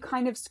things we've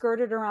kind of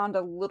skirted around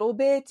a little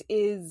bit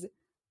is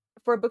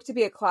for a book to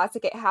be a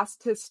classic, it has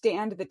to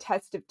stand the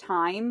test of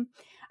time.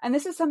 And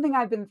this is something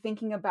I've been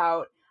thinking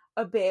about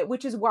a bit,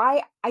 which is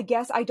why I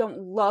guess I don't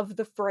love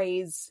the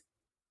phrase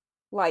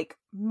like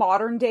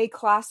modern day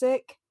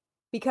classic,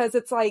 because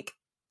it's like,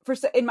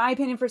 in my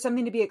opinion, for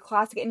something to be a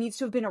classic, it needs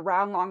to have been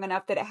around long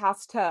enough that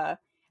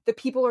the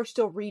people are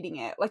still reading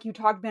it. Like you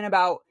talked, Ben,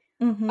 about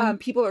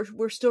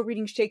we're still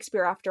reading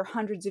Shakespeare after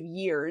hundreds of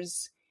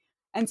years.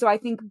 And so I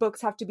think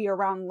books have to be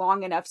around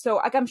long enough. So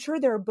like, I'm sure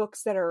there are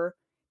books that are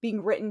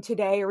being written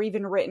today or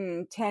even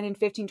written 10 and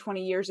 15,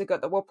 20 years ago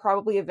that will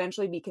probably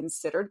eventually be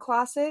considered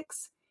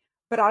classics.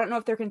 but I don't know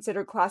if they're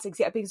considered classics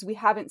yet because we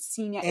haven't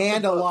seen yet.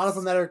 And a lot of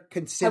them that are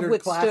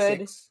considered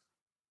classics.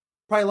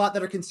 Probably a lot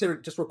that are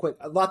considered, just real quick,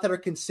 a lot that are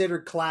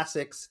considered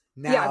classics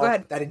now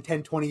that in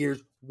 10, 20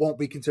 years won't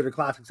be considered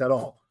classics at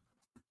all.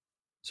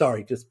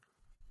 Sorry, just.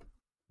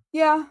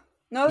 Yeah.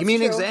 No, that's you mean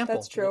true. Example?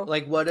 That's true.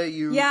 Like, what are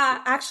you?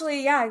 Yeah,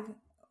 actually, yeah.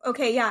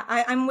 Okay, yeah,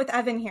 I'm with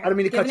Evan here. I don't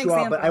mean to cut you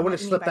off, but I want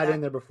to slip that in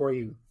there before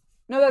you.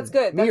 No, that's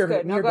good. That's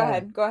good. No, go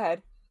ahead. Go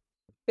ahead.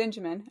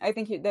 Benjamin, I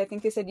think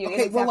they said you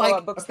okay,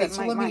 of books that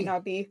might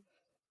not be.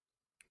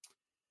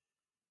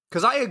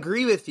 Because I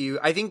agree with you.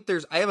 I think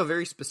I have a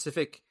very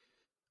specific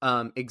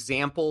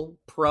example,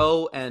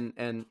 pro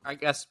and I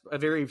guess a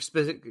very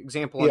specific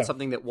example on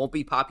something that won't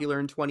be popular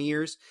in 20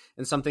 years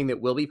and something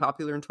that will be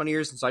popular in 20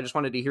 years. And so I just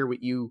wanted to hear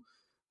what you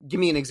give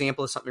me an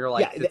example of something you're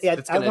like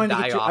that's going to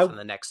die off in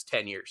the next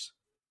 10 years.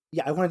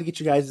 Yeah, I wanted to get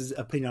you guys'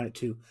 opinion on it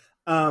too.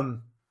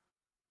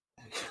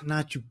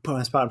 Not you put on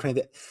the spot. I'm trying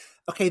to.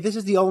 Okay, this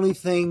is the only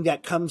thing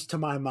that comes to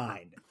my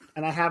mind,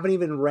 and I haven't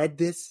even read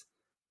this,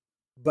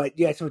 but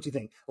yeah, that's what you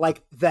think.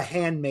 Like The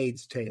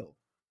Handmaid's Tale.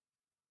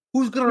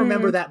 Who's going to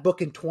remember that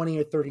book in 20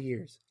 or 30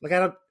 years? Like I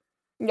don't.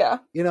 Yeah.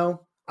 You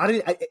know,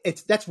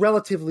 that's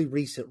relatively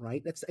recent,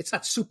 right? It's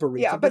not super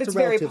recent. Yeah, but it's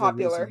very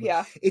popular.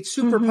 Yeah, it's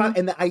super popular,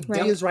 and the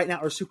ideas right now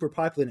are super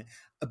popular.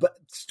 But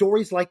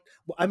stories like,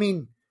 I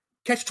mean,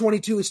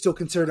 Catch-22 is still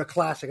considered a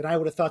classic, and I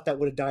would have thought that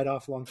would have died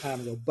off a long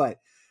time ago. But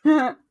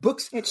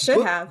books,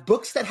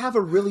 books that have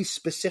a really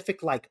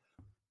specific like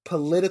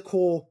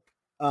political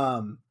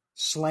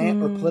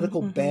slant or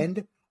political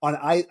bend on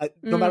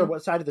no matter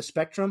what side of the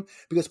spectrum,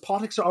 because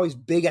politics are always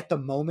big at the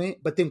moment,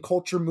 but then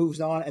culture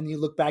moves on, and you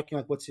look back and you're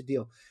like, what's the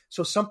deal?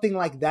 So something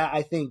like that,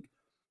 I think.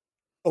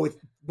 With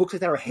books like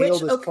that are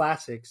hailed as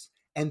classics.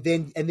 And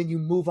then you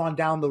move on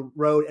down the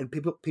road, and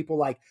people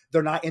like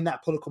they're not in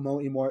that political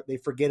moment anymore. They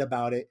forget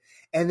about it,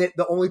 and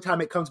the only time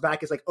it comes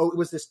back is like, oh, it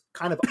was this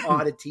kind of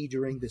oddity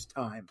during this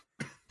time.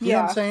 You know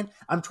what I'm saying?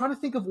 I'm trying to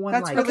think of one.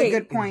 That's really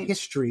good point.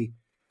 History,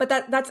 but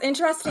that's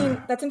interesting.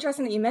 That's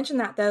interesting that you mentioned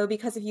that though,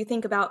 because if you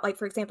think about, like,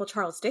 for example,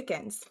 Charles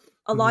Dickens,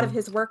 a lot of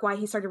his work, why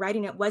he started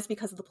writing it, was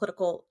because of the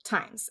political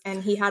times,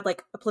 and he had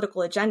like a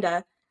political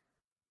agenda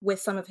with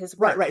some of his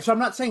work. Right. So I'm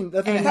not saying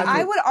that.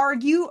 I would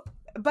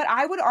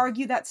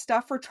argue that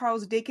stuff for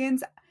Charles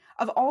Dickens,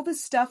 of all the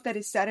stuff that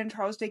is said in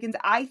Charles Dickens,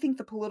 I think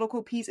the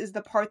political piece is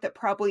the part that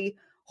probably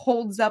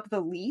holds up the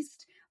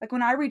least. Like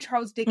when I read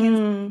Charles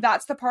Dickens,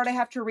 that's the part I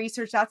have to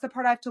research. That's the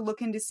part I have to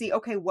look into, see,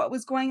 okay, what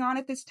was going on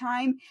at this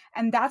time?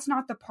 And that's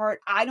not the part,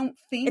 I don't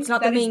think. It's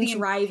not the main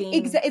driving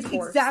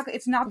force. Exactly.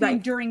 It's not the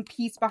enduring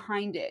piece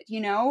behind it,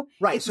 you know?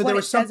 Right. It's so what there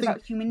was something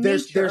about human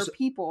nature or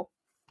people.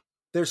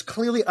 There's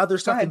clearly other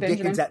stuff in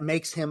Dickens that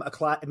makes him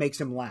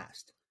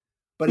last.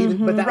 But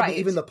even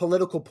even the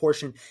political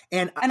portion,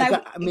 and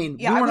I mean,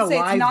 we weren't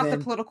alive it's not then.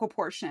 The political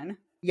portion.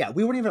 Yeah,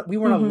 we weren't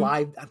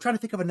alive. I'm trying to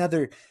think of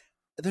another.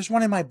 There's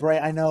one in my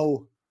brain. I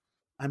know.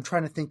 I'm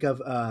trying to think of.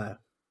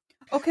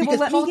 Okay, well,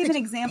 let me give an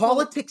example.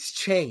 Politics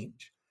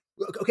change.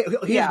 Okay,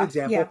 here's an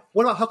example. Yeah.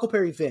 What about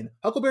Huckleberry Finn?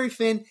 Huckleberry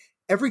Finn.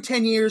 Every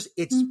 10 years,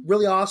 it's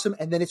really awesome,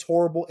 and then it's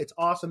horrible. It's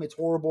awesome. It's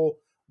horrible.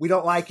 We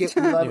don't like it.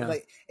 We love it.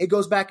 Like, it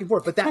goes back and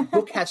forth. But that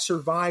book has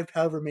survived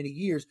however many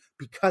years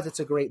because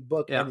it's a great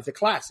book and it's a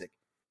classic.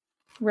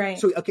 Right.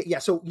 So, okay, yeah.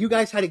 So you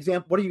guys had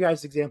example. What are you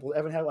guys' examples?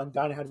 Evan had one.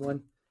 Dinah had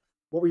one.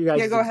 What were you guys?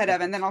 Yeah, go ahead,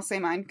 Evan. Then I'll say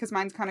mine because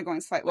mine's kind of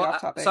going slightly off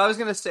topic. So I was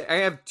going to say I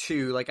have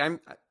two. Like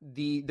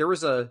there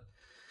was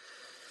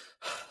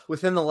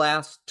within the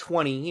last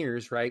 20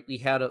 years, right? We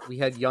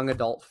had young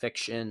adult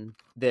fiction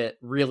that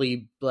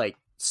really like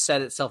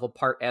set itself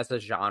apart as a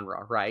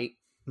genre, right?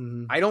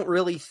 Mm-hmm. I don't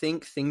really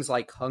think things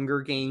like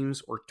Hunger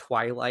Games or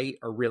Twilight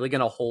are really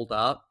going to hold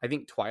up. I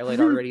think Twilight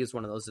already is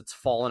one of those that's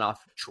fallen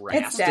off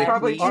drastically.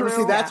 Probably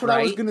honestly, that's what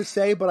I was going to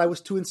say, but I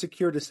was too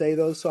insecure to say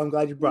those, so I'm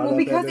glad you brought it up.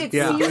 Because it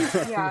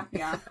seems,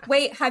 yeah.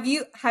 Wait, have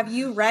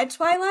you read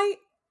Twilight?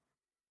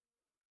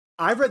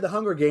 I've read the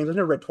Hunger Games. I've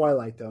never read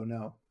Twilight, though.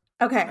 No.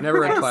 Okay. I never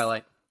read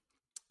Twilight.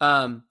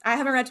 I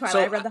haven't read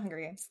Twilight. I read the Hunger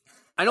Games.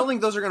 I don't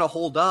think those are going to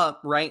hold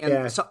up, right?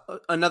 And so,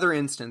 another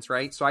instance,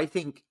 right? So I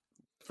think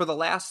for the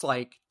last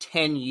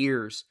 10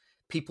 years,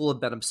 people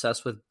have been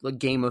obsessed with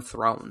Game of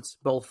Thrones,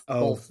 both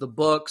the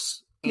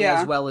books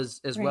as well as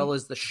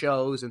the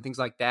shows and things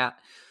like that.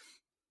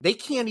 They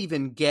can't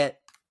even get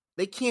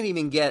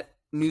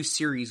new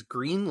series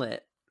greenlit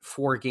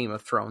for Game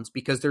of Thrones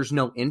because there's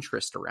no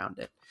interest around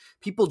it.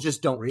 People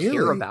just don't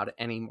care about it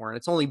anymore, and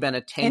it's only been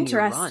a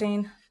 10-year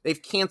run.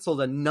 They've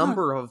canceled a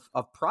number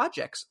of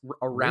projects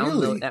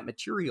around that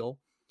material.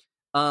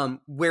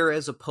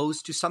 Whereas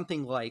opposed to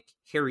something like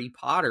Harry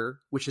Potter,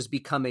 which has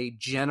become a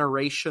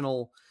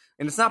generational,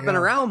 and it's not been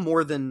around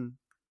more than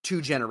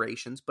 2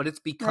 generations, but it's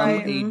become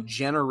a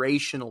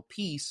generational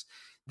piece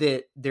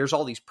that there's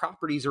all these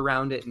properties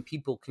around it, and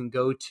people can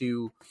go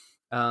to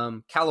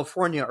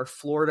California or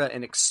Florida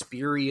and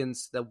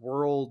experience the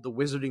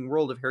wizarding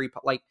world of Harry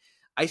Potter.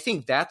 I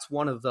think that's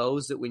one of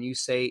those that when you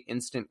say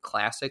instant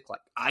classic,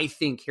 I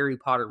think Harry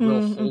Potter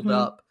will hold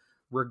up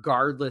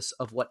regardless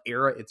of what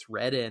era it's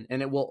read in,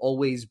 and it will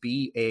always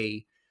be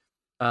a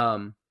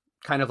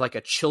kind of like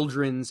a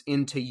children's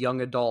into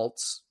young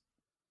adults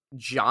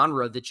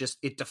genre that just,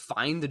 it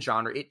defined the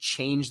genre. It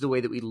changed the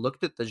way that we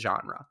looked at the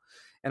genre.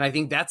 And I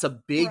think that's a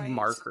big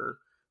marker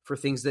for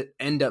things that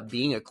end up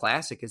being a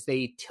classic, is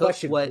they took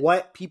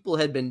what people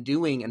had been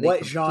doing and they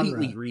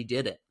completely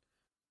redid it.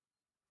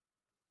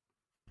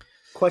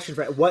 Question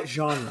for what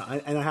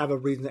genre? And I have a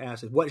reason to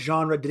ask it. What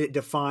genre did it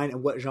define,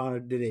 and what genre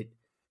did it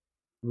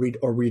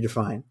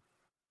redefine?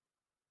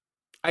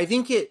 I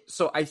think it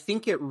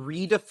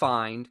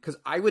redefined, because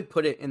I would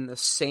put it in the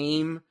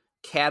same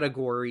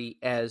category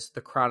as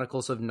the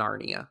Chronicles of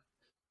Narnia.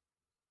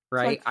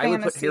 Right? Like I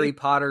would put Harry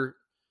Potter,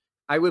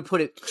 I would put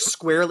it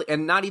squarely,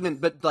 and not even,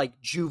 but like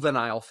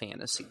juvenile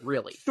fantasy,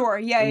 really. Sure,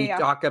 yeah, when you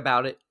talk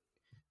about it.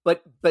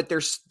 But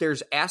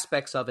there's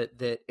aspects of it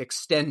that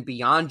extend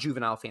beyond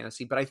juvenile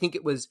fantasy. But I think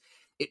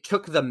it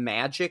took the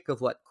magic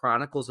of what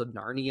Chronicles of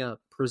Narnia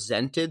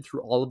presented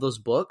through all of those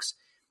books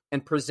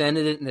and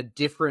presented it in a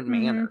different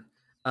manner.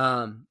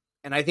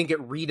 And I think it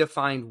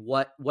redefined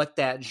what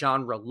that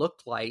genre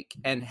looked like,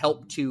 and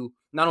helped to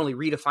not only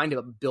redefine it,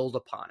 but build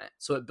upon it.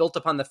 So it built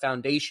upon the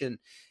foundation.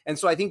 And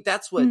so I think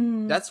that's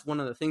one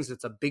of the things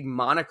that's a big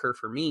moniker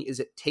for me, is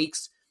it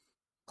takes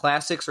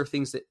classics, or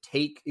things that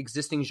take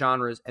existing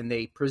genres and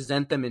they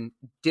present them in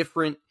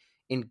different,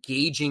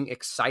 engaging,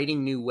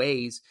 exciting new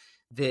ways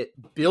that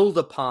build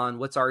upon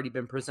what's already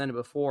been presented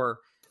before,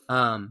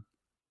 and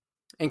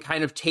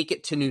kind of take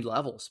it to new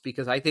levels.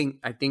 Because I think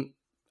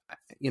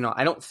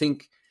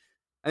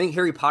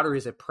Harry Potter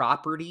is a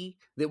property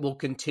that will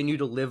continue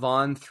to live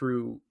on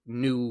through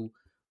new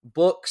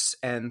books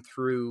and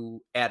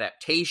through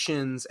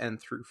adaptations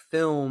and through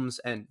films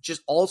and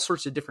just all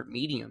sorts of different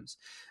mediums.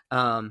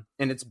 And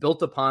it's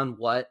built upon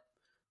what,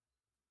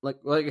 like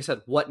I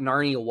said, what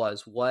Narnia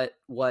was, what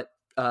Lord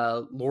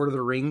of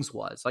the Rings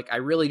was. Like, I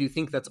really do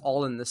think that's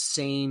all in the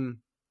same,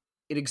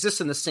 it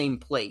exists in the same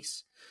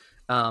place,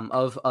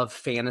 of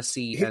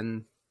fantasy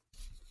and.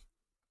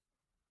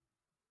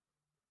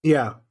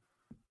 Yeah.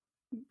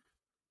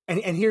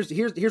 And here's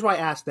why I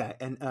asked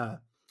that. And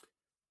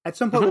at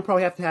some point we'll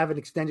probably have to have an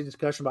extended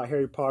discussion about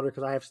Harry Potter,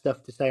 because I have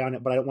stuff to say on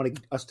it, but I don't want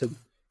us to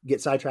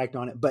get sidetracked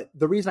on it. But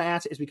the reason I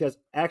asked it is because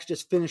I actually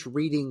just finished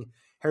reading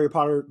Harry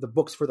Potter, the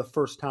books, for the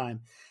first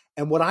time.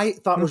 And what I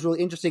thought was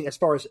really interesting as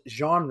far as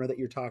genre that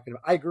you're talking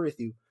about, I agree with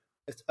you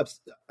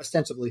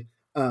ostensibly.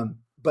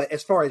 But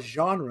as far as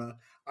genre,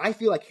 I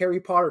feel like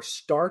Harry Potter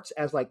starts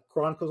as like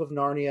Chronicles of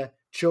Narnia,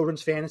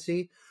 children's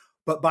fantasy,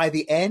 but by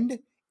the end,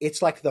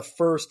 it's like the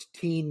first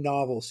teen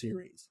novel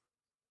series.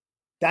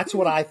 That's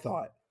what I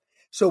thought.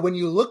 So when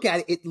you look at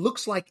it, it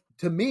looks like,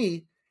 to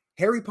me,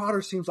 Harry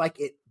Potter seems like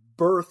it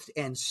birthed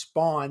and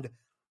spawned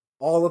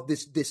all of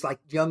this like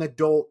young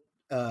adult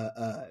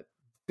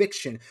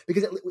fiction.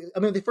 Because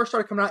when they first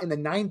started coming out in the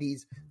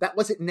 90s, that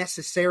wasn't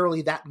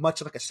necessarily that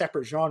much of like a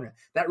separate genre.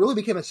 That really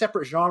became a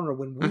separate genre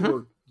when we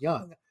were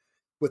young,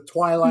 with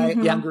Twilight,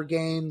 Hunger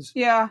Games,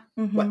 what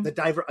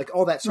the like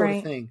all that sort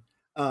of thing.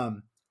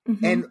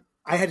 And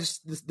I had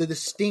the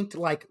distinct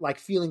like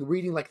feeling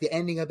reading like the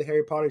ending of the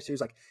Harry Potter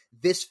series, like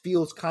this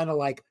feels kind of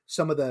like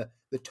some of the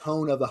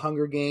tone of the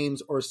Hunger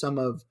Games, or some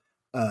of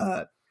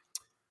I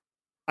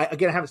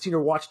haven't seen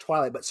or watched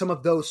Twilight, but some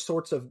of those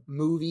sorts of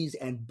movies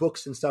and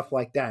books and stuff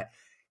like that.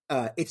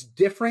 It's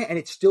different, and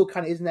it still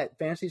kind of isn't that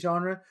fantasy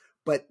genre.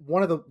 But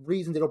one of the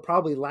reasons it'll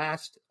probably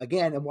last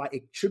again, and why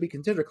it should be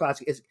considered a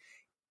classic, is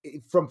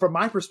from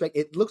my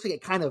perspective, it looks like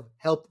it kind of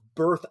helped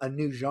birth a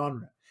new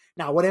genre.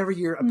 Now, whatever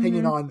your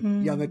opinion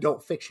on young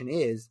adult fiction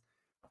is,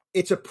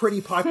 it's a pretty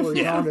popular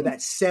genre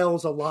that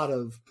sells a lot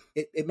of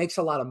it makes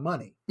a lot of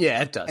money.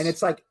 Yeah, it does. And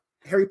it's like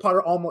Harry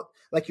Potter almost,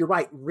 like you're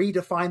right,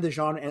 redefined the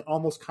genre and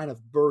almost kind of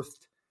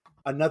birthed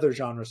another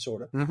genre,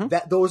 sort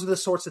of. Those are the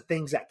sorts of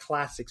things that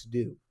classics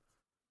do.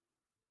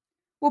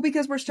 Well,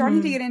 because we're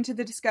starting to get into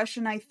the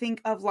discussion, I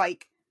think, of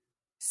like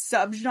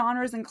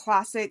subgenres and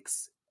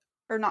classics,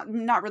 or not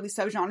really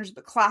subgenres,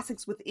 but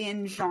classics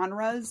within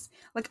genres.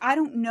 Like, I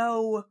don't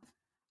know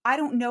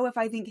if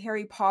I think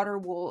Harry Potter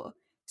will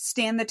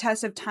stand the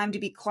test of time to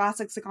be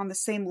classics, like on the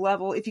same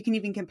level, if you can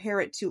even compare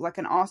it to like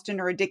an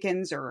Austen or a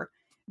Dickens or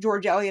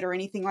George Eliot or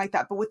anything like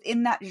that. But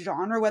within that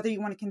genre, whether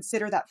you want to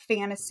consider that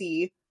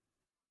fantasy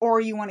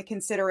or you want to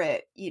consider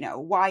it,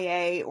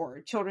 YA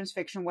or children's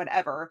fiction,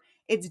 whatever,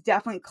 it's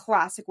definitely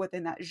classic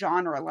within that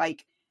genre.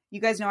 Like, you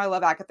guys know I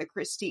love Agatha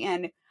Christie,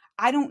 and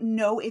I don't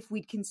know if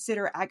we'd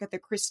consider Agatha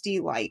Christie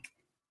like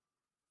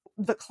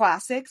the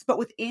classics, but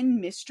within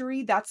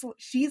mystery,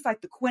 she's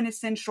like the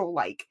quintessential,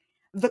 like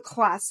the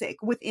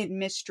classic within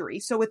mystery.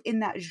 So within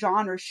that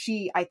genre,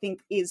 she, I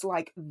think, is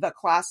like the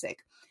classic.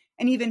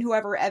 And even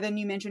whoever, Evan,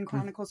 you mentioned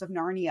Chronicles of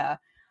Narnia,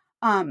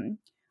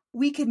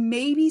 we could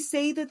maybe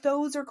say that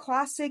those are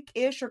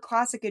classic-ish or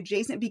classic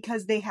adjacent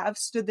because they have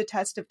stood the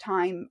test of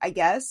time, I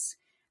guess.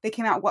 They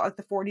came out, like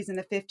the 40s and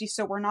the 50s,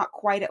 so we're not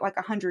quite at like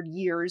 100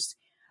 years.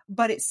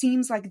 But it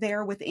seems like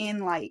they're within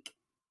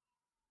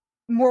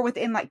more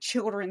within like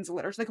children's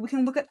literature. Like, we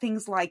can look at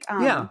things like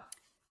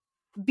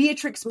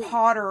Beatrix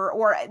Potter,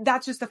 or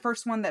that's just the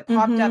first one that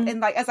popped up, and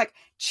like as like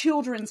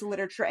children's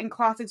literature and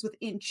classics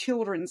within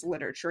children's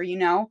literature, you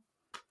know?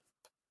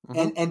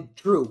 And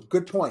true,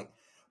 good point.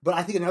 But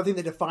I think another thing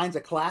that defines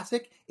a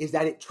classic is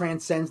that it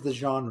transcends the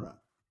genre.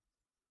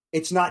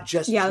 It's not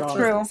just genre.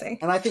 True.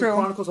 And I think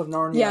Chronicles of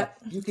Narnia,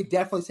 you could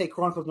definitely say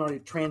Chronicles of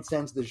Narnia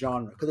transcends the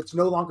genre because it's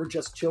no longer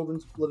just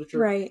children's literature.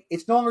 Right.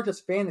 It's no longer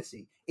just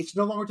fantasy. It's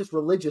no longer just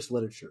religious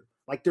literature.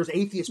 Like there's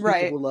atheist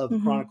people who love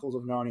Chronicles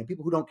of Narnia,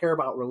 people who don't care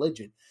about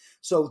religion.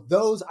 So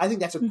I think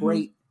that's a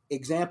great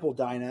example,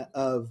 Dinah,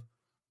 of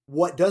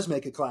what does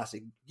make a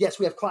classic. Yes,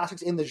 we have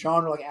classics in the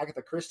genre like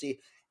Agatha Christie,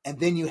 and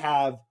then you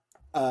have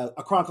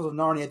a Chronicles of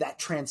Narnia that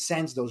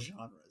transcends those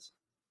genres.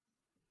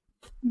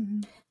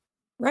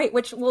 Right,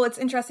 it's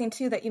interesting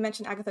too that you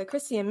mentioned Agatha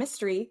Christie and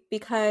mystery,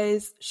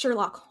 because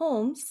Sherlock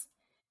Holmes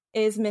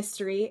is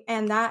mystery,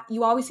 and that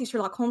you always see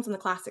Sherlock Holmes in the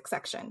classic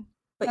section,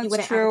 but you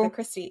wouldn't Agatha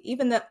Christie.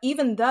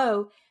 Even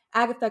though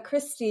Agatha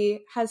Christie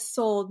has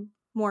sold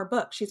more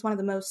books, she's one of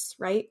the most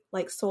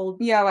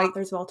sold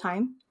authors of all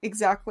time.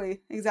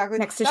 Exactly.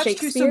 Next to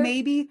Shakespeare.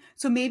 True.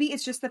 So maybe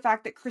it's just the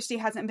fact that Christie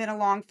hasn't been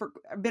around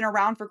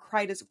for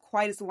quite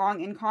as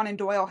long, and Conan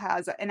Doyle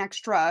has an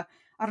extra.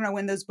 I don't know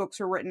when those books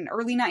were written,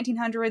 early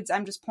 1900s.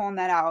 I'm just pulling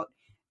that out.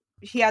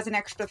 He has an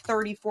extra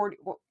 30, 40.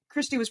 Well,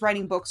 Christie was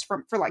writing books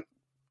for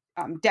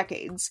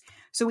decades.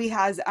 So he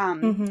has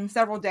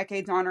several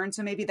decades on her. And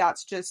so maybe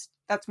that's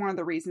one of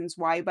the reasons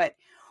why. But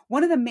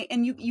one of the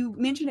and you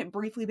mentioned it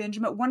briefly,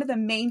 Benjamin, one of the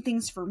main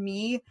things for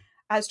me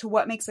as to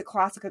what makes a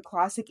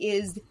classic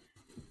is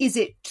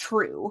it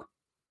true?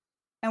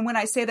 And when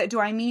I say that, do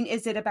I mean,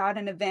 is it about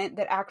an event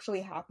that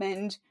actually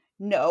happened?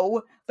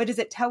 No, but does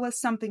it tell us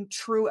something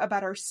true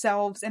about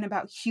ourselves and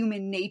about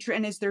human nature?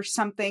 And is there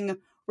something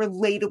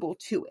relatable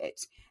to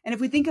it? And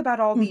if we think about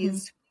all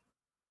these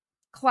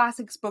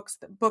classics books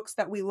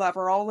that we love,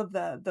 or all of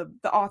the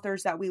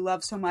authors that we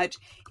love so much,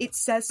 it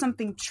says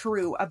something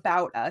true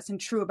about us and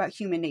true about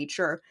human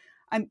nature.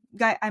 I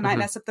might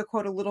mess up the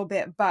quote a little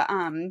bit, but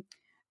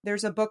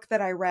there's a book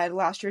that I read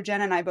last year, Jen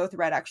and I both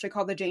read, actually,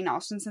 called The Jane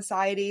Austen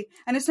Society.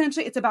 And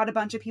essentially it's about a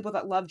bunch of people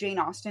that love Jane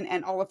Austen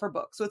and all of her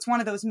books. So it's one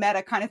of those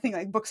meta kind of thing,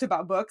 like books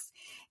about books.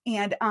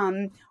 And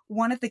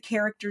one of the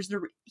characters,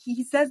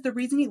 he says the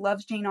reason he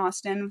loves Jane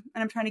Austen,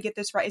 and I'm trying to get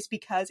this right, is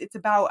because it's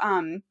about,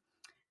 I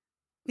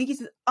think he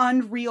says,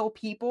 unreal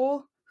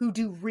people who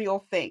do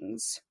real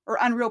things, or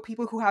unreal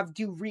people who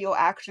do real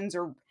actions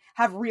or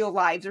have real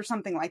lives or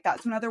something like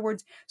that. So in other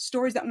words,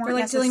 stories that weren't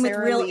necessarily dealing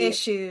with real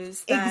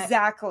issues.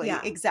 Exactly.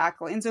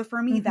 And so for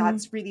me,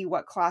 that's really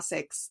what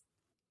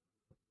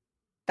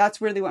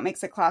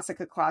makes a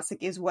classic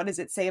is, what does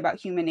it say about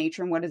human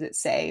nature and what does it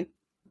say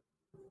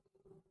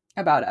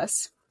about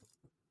us?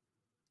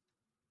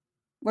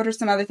 What are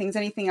some other things?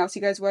 Anything else,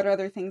 you guys? What are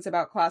other things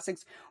about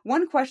classics?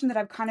 One question that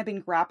I've kind of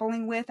been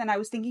grappling with, and I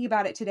was thinking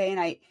about it today,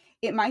 and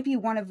it might be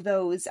one of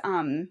those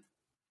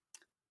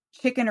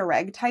chicken or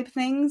egg type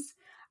things.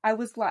 I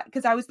was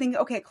thinking,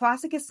 okay, a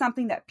classic is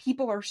something that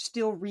people are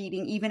still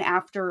reading even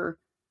after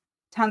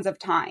tons of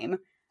time.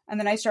 And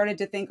then I started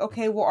to think,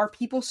 okay, well, are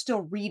people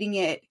still reading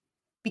it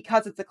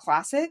because it's a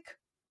classic?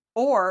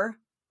 Or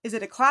is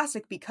it a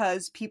classic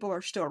because people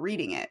are still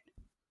reading it?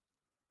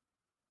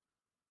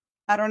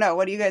 I don't know.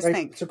 What do you guys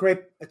think?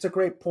 It's a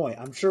great point.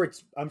 I'm sure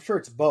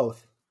it's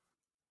both.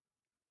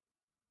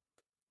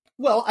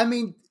 Well, I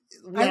mean,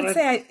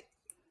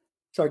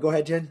 sorry, go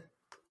ahead, Jen.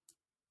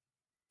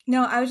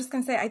 No, I was just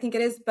going to say, I think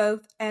it is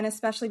both. And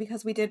especially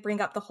because we did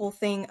bring up the whole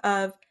thing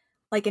of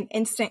like an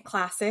instant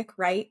classic,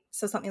 right?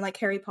 So something like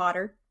Harry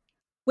Potter,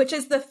 which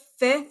is the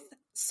 5th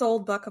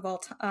sold book of all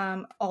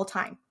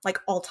time.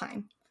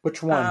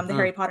 Which one? The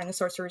Harry Potter and the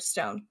Sorcerer's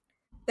Stone.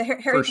 The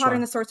Harry Potter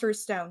and the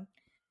Sorcerer's Stone,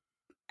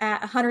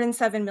 at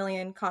 107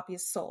 million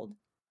copies sold.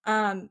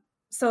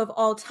 So of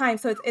all time.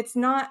 So it's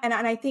not, and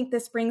I think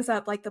this brings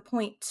up like the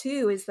point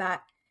too, is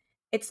that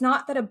it's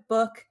not that a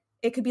book,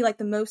 it could be like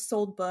the most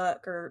sold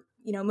book or,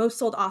 most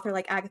sold author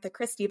like Agatha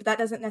Christie, but that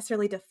doesn't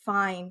necessarily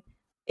define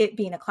it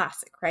being a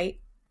classic, right?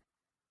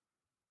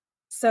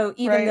 So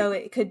even though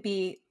it could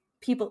be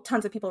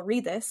tons of people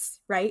read this,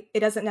 right? It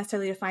doesn't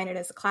necessarily define it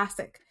as a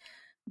classic,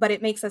 but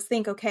it makes us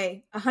think,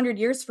 okay, 100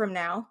 years from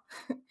now,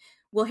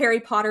 will Harry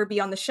Potter be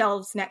on the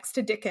shelves next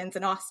to Dickens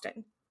and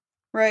Austen?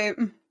 Right.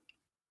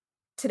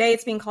 Today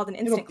it's being called an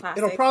instant classic.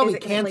 It'll probably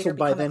canceled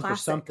by then for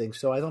something,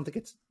 so I don't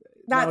think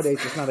nowadays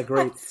it's not a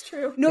great. That's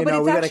true. No, but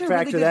it's we got actually to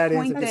factor really that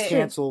in if it's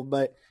canceled,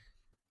 but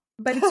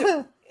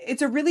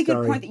it's a really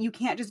good point that you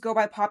can't just go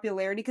by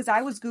popularity, because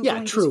I was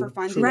Googling just for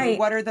fun today,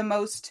 what are the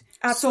most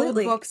sold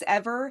books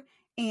ever,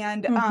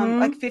 and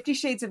like 50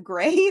 Shades of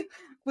Grey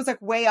was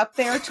like way up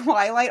there,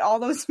 Twilight, all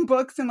those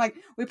books, and like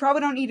we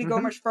probably don't need to go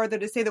much further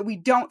to say that we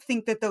don't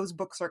think that those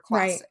books are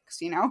classics,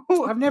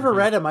 I've never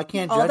read them, I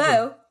can't judge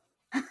them.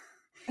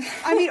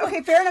 I mean,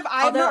 okay, fair enough.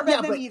 I have not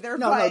read them either.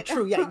 No,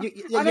 true. Yeah, I'm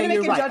going to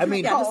make a judgment. I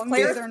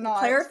mean,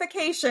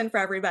 clarification for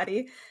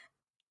everybody.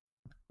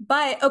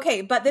 But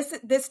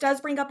this does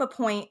bring up a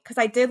point, because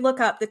I did look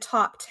up the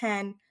top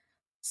 10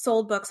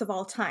 sold books of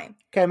all time.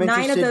 Okay,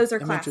 9 of those are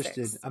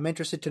classics. I'm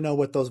interested to know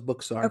what those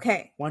books are.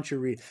 Okay. Why don't you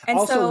read? And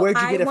also, so where'd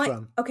you get it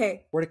from?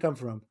 Okay. Where'd it come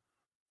from?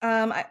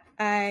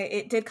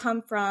 It did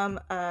come from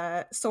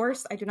a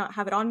source. I do not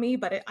have it on me,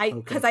 but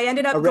because I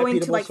ended up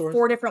going to like source?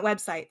 4 different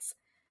websites.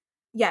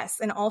 Yes,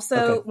 and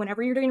also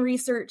whenever you're doing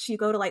research, you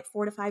go to like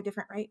 4 to 5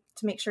 different, right,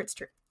 to make sure it's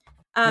true.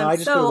 No, I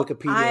just go to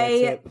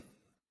Wikipedia.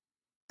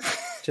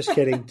 Just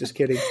kidding. Just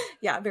kidding.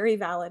 Yeah, very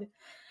valid.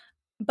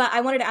 But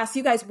I wanted to ask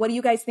you guys, what do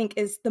you guys think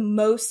is the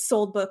most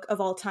sold book of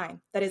all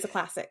time that is a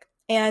classic?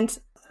 And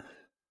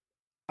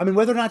I mean,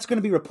 whether or not it's going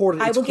to be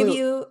reported, I will give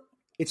you.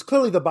 It's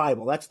clearly the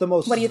Bible. That's the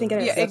most. What do you think it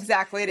is? Yeah,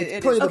 exactly. It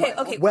is.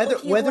 Okay.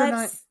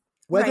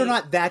 Whether or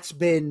not that's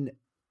been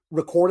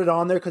recorded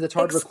on there, because it's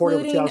hard to record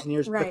over 2,000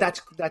 years. Right.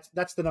 But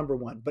that's the number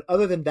one. But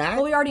other than that,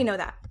 well, we already know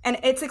that, and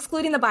it's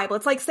excluding the Bible.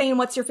 It's like saying,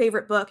 "What's your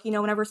favorite book?" You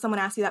know, whenever someone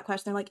asks you that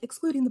question, they're like,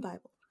 "Excluding the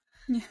Bible."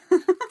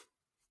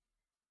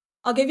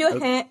 I'll give you a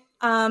hint.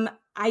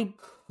 I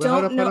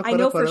don't know. I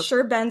know for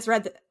sure Ben's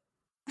read it.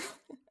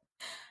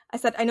 I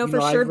said I know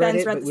for sure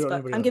Ben's read this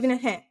book. I'm giving a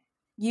hint.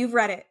 You've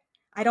read it.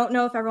 I don't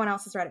know if everyone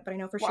else has read it, but I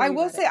know for sure. I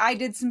will say I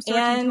did some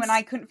searching too, and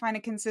I couldn't find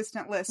a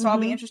consistent list. So I'll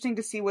be interested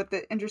to see what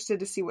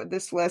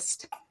this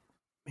list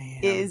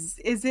is.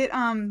 Is it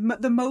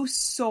the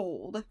most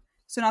sold?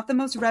 So not the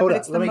most read, but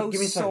it's the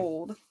most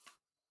sold.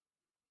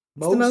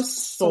 It's the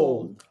most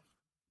sold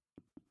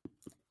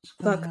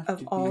book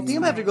of all time. I think I'm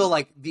gonna have to go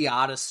like the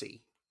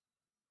Odyssey.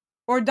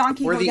 Or Don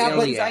Quixote. Or the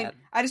Iliad.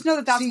 I just know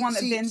that that's one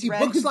that Ben's read.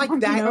 Books like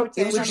that,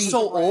 those are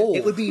so old.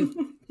 It would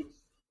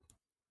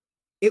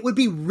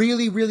be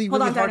really, really,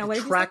 really hard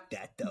to track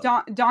that,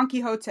 though. Don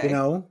Quixote. You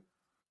know?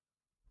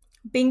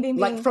 Bing, bing, bing.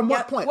 Like, from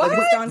what point? What?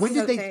 Like, when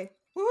did they...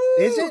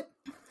 Is it?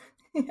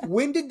 Yeah.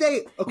 When did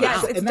they... Okay,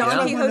 yes, it's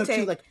Don Quixote.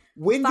 Too, like,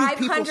 when did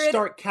people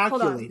start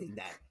calculating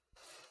that?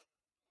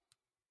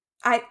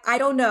 I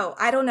don't know.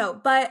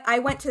 But I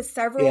went to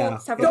several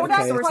Don't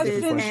ask sources.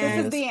 Questions.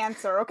 This is the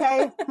answer,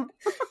 okay?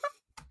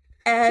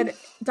 And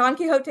Don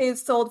Quixote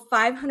has sold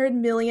 500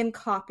 million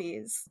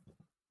copies,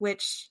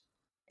 which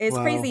is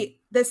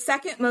crazy. The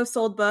second most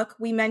sold book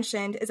we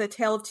mentioned is A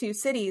Tale of Two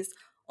Cities,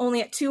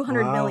 only at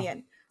 200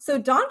 million. So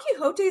Don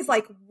Quixote is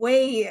like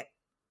way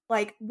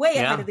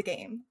ahead of the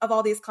game of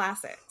all these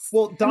classics.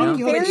 Well, Don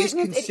Quixote is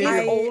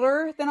considered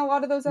older than a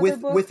lot of those other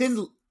books.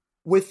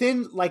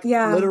 Within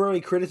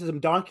literary criticism,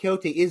 Don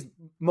Quixote is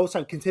most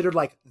times considered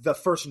like the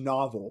first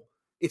novel.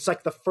 It's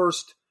like the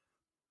first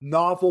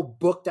novel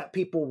book that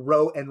people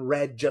wrote and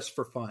read just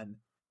for fun.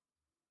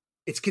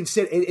 It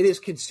is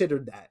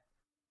considered that.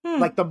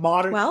 Like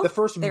the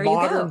first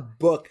modern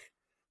book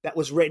that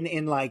was written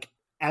in like,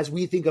 as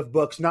we think of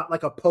books, not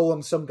like a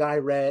poem some guy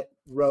wrote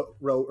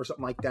or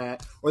something like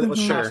that, or that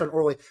was passed on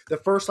orally. The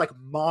first like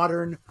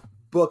modern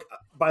book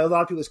by a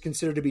lot of people is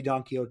considered to be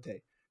Don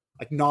Quixote,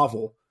 like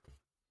novel.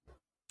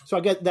 So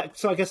I get that.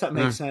 So I guess that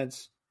makes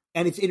sense,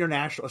 and it's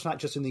international. It's not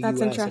just in the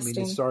U.S. I mean,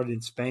 it started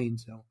in Spain.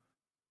 So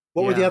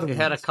what were the other ones?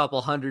 It had a couple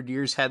 100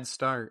 years head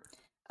start.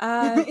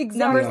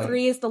 Number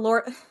 3 is the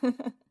Lord.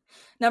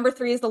 Number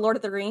 3 is the Lord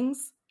of the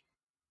Rings.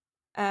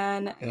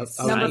 And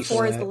number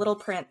 4 is The Little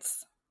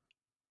Prince.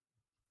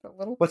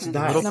 What's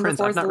that? Little Prince.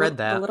 I've not read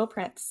that. The Little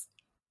Prince.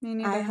 Me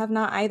neither. I have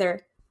not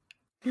either.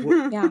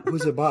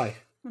 Who's it by?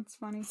 That's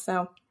funny.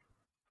 So,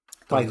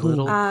 by who?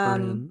 Little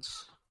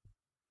Prince.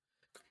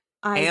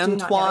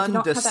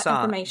 Antoine de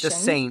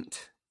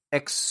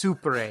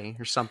Saint-Exupéry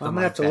or something like that. I'm going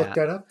to have to look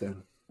that up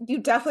then. You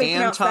definitely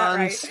pronounced that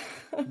right.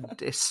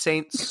 de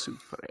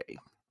Saint-Exupéry.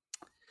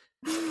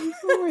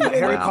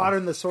 Harry Potter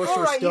and the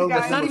Sorcerer's Stone.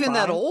 That's not even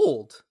that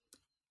old.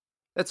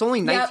 That's only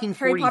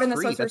 1943. Harry Potter and the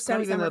Sorcerer's Stone. That's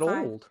not even that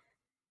 5. old.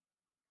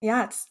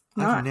 Yeah, it's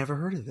not. I've never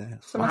heard of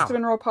that. So it must have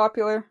been real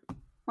popular.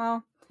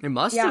 Wow. It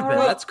must have been.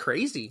 That's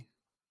crazy.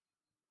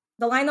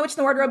 The Lion, the Witch, and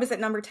the Wardrobe is at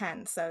number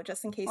 10. So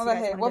just in case you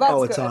guys want to that's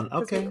good. It's on.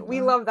 Okay.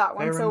 We love that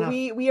one. So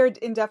we are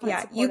in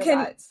definite support of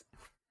that.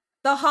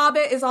 The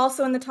Hobbit is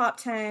also in the top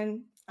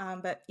 10.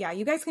 But yeah,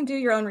 you guys can do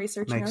your own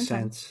research. Makes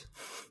sense.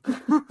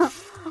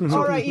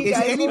 All right, you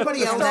guys. Is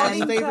anybody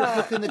else's favorite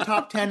book in the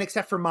top 10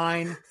 except for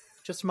mine?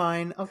 Just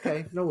mine.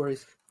 Okay, no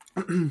worries.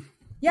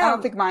 Yeah, I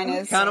don't think mine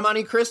is. Count of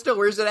Monte Cristo,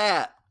 where's it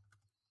at?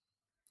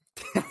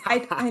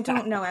 I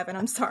don't know, Evan.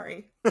 I'm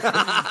sorry.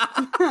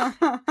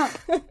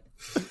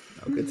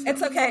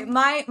 It's okay.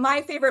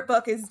 My favorite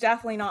book is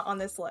definitely not on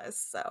this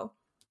list. So,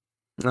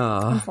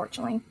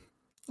 unfortunately,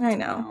 I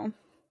know.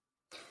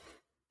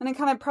 And it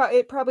kind of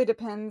it probably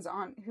depends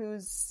on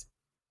who's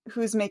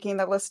making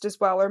the list as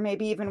well, or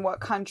maybe even what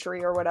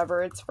country or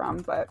whatever it's from.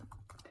 But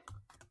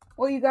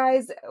well, you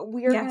guys,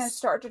 we are going to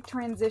start to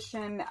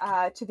transition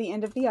to the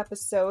end of the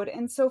episode,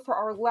 and so for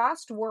our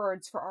last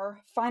words, for our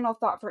final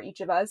thought for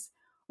each of us,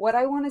 what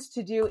I want us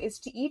to do is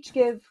to each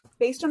give,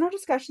 based on our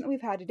discussion that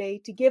we've had today,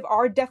 to give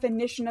our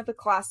definition of a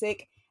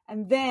classic,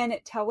 and then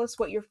tell us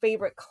what your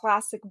favorite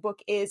classic book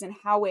is and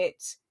how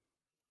it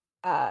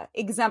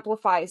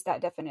exemplifies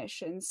that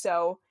definition.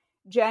 So,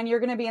 Jen, you're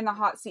going to be in the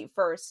hot seat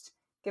first.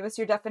 Give us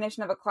your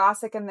definition of a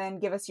classic and then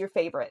give us your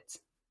favorite.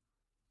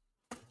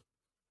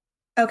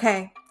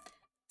 Okay.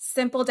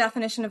 simple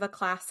definition of a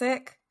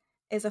classic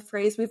is a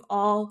phrase we've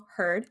all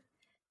heard.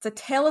 It's a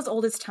tale as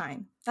old as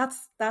time.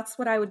 That's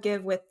what I would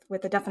give with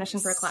the definition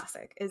for a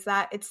classic, is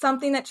that it's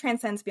something that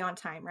transcends beyond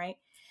time, right?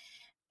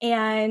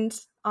 And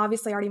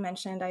obviously I already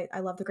mentioned, I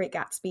love The Great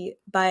Gatsby,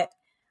 but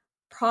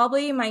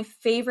probably my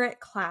favorite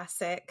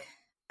classic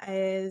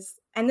is,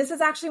 and this is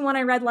actually one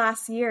I read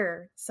last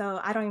year, so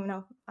I don't even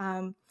know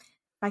if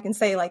I can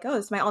say like, oh,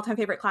 it's my all-time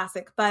favorite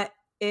classic, but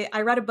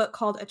I read a book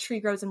called A Tree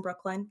Grows in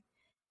Brooklyn,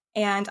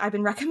 and I've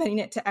been recommending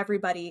it to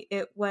everybody.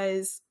 It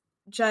was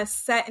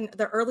just set in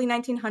the early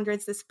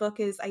 1900s. This book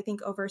is, I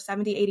think, over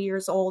 70, 80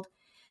 years old.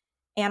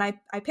 And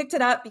I picked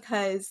it up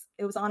because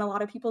it was on a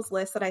lot of people's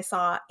lists that I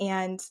saw.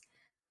 And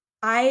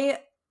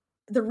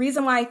the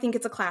reason why I think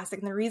it's a classic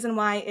and the reason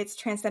why it's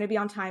transcended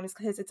beyond time is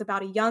because it's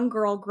about a young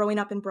girl growing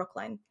up in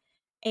Brooklyn.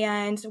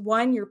 And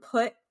one, you're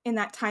put in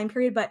that time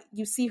period, but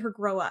you see her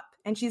grow up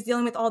and she's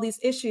dealing with all these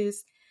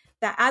issues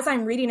that as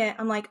I'm reading it,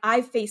 I'm like,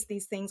 I've faced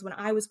these things when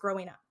I was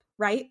growing up,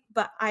 right?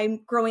 But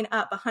I'm growing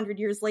up 100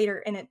 years later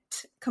in a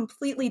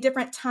completely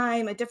different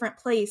time, a different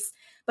place,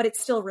 but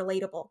it's still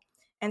relatable.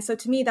 And so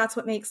to me, that's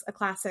what makes a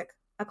classic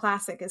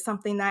is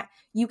something that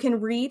you can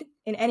read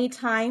in any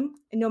time,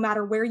 no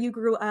matter where you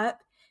grew up,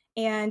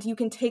 and you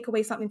can take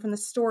away something from the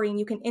story and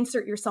you can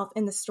insert yourself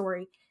in the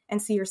story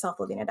and see yourself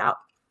living it out.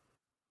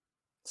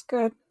 It's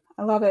good.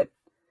 I love it.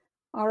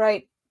 All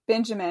right,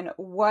 Benjamin,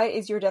 what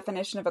is your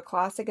definition of a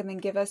classic? And then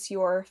give us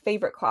your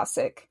favorite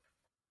classic.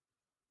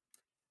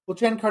 Well,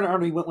 Jen kind of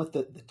already went with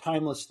the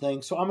timeless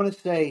thing. So I'm going to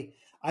say,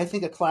 I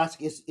think a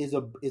classic is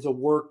a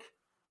work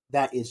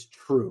that is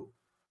true.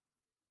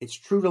 It's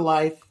true to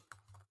life.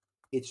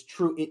 It's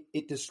true.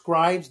 It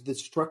describes the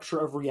structure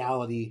of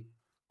reality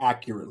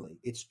accurately.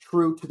 It's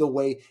true to the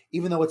way,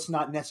 even though it's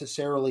not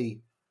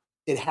necessarily,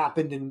 it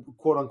happened in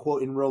quote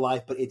unquote in real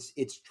life, but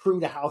it's true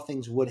to how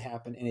things would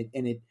happen.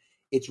 And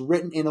it's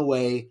written in a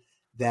way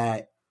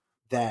that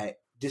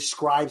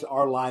describes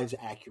our lives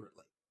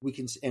accurately. We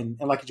can, and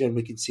like Jen,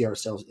 we can see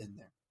ourselves in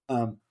there.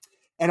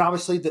 And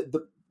obviously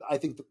I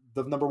think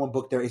the number one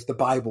book there is the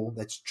Bible.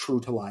 That's true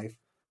to life.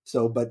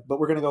 So, but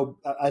we're going to go,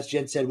 as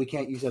Jen said, we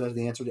can't use that as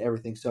the answer to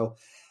everything. So,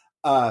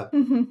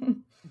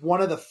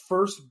 one of the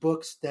first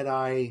books that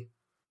I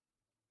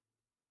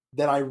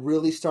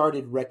really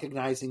started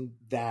recognizing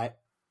that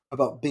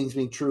about things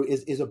being true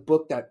is a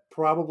book that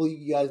probably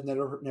you guys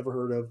never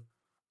heard of.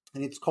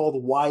 And it's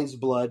called Wise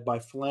Blood by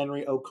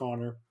Flannery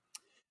O'Connor.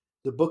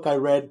 The book I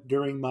read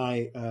during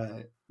my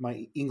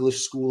my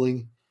English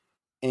schooling,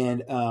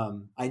 and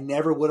I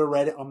never would have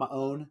read it on my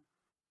own.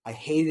 I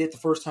hated it the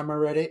first time I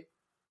read it.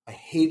 I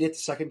hated it the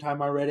second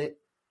time I read it.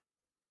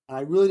 And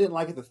I really didn't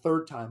like it the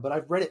third time, but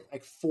I've read it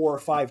like 4 or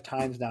 5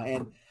 times now.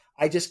 And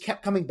I just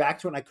kept coming back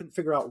to it, and I couldn't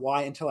figure out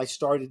why until I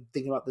started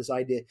thinking about this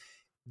idea.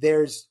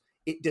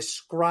 It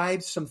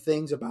describes some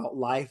things about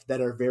life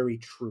that are very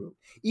true.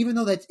 Even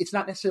though it's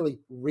not necessarily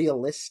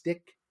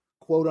realistic,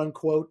 quote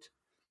unquote,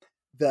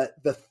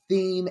 the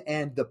theme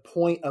and the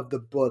point of the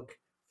book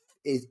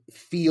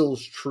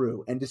feels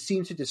true and just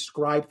seems to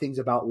describe things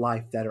about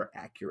life that are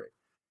accurate.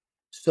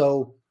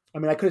 So, I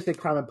mean, I could have said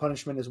Crime and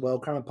Punishment as well.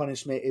 Crime and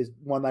Punishment is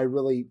one I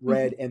really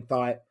read and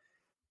thought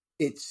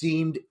it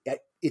seemed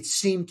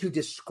to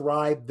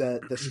describe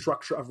the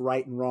structure of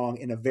right and wrong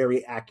in a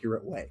very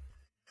accurate way.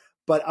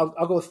 But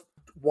I'll go with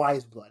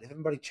Wise Blood. If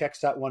everybody checks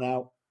that one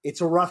out,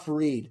 it's a rough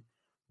read,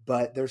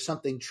 but there's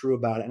something true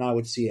about it, and I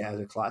would see it as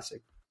a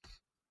classic.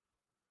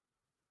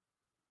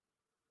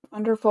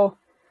 Wonderful.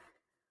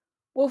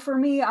 Well, for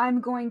me,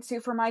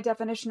 for my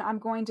definition, I'm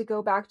going to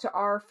go back to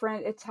our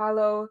friend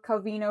Italo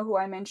Calvino, who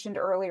I mentioned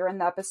earlier in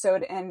the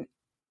episode. And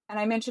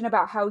I mentioned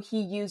about how he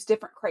used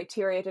different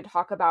criteria to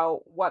talk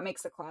about what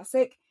makes a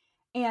classic.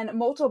 And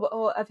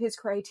multiple of his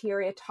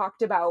criteria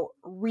talked about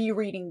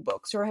rereading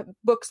books or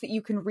books that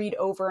you can read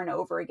over and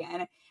over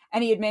again.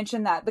 And he had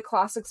mentioned that the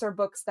classics are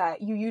books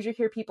that you usually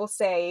hear people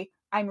say,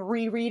 I'm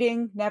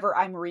rereading, never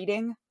I'm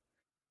reading.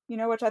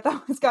 Which I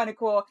thought was kind of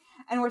cool.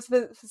 And more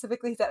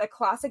specifically, that a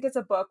classic is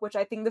a book, which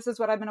I think this is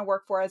what I'm going to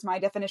work for as my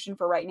definition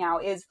for right now,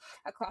 is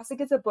a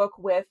classic is a book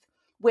with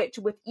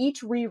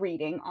each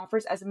rereading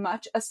offers as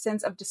much a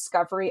sense of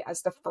discovery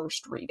as the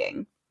first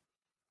reading.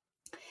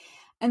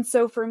 And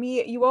so for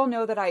me, you all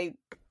know that I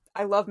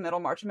love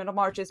Middlemarch.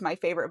 Middlemarch is my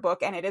favorite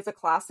book, and it is a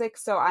classic.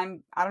 So I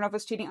don't know if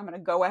it's cheating. I'm going to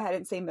go ahead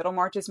and say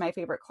Middlemarch is my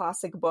favorite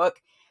classic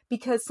book,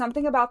 because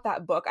something about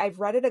that book, I've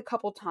read it a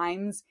couple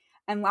times.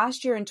 And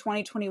last year in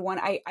 2021,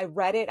 I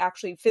read it,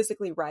 actually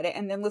physically read it,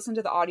 and then listened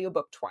to the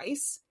audiobook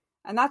twice.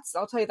 And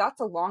I'll tell you, that's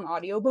a long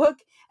audiobook.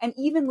 And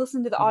even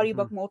listened to the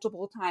audiobook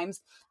multiple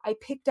times, I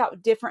picked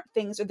out different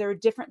things, or there were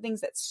different things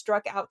that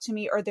struck out to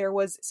me, or there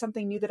was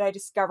something new that I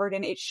discovered,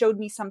 and it showed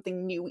me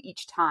something new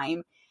each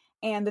time.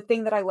 And the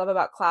thing that I love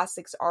about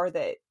classics are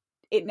that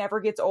it never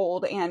gets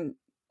old, and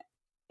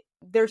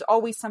there's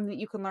always something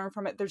that you can learn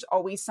from it. There's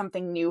always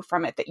something new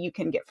from it that you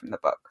can get from the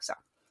book. So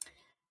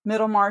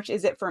Middlemarch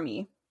is it for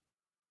me.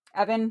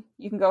 Evan,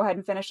 you can go ahead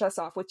and finish us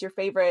off with your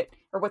favorite,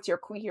 or what's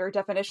your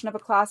definition of a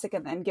classic,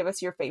 and then give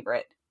us your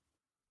favorite.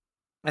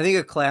 I think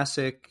a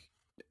classic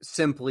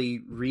simply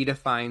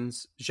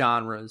redefines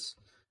genres.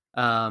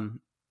 And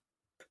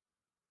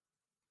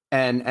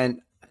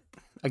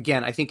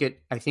again, I think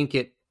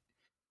it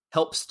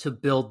helps to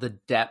build the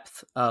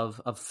depth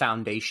of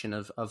foundation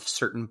of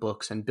certain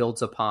books and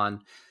builds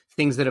upon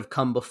things that have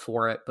come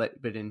before it, but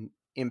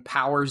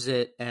empowers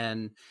it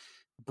and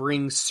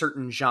brings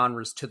certain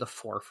genres to the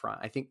forefront.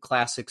 I think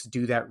classics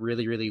do that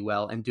really, really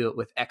well and do it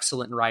with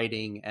excellent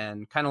writing,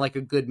 and kind of like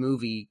a good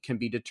movie can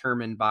be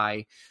determined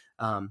by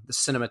the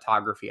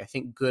cinematography. I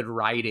think good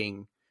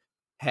writing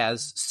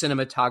has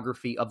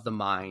cinematography of the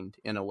mind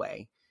in a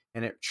way,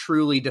 and it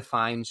truly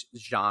defines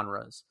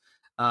genres.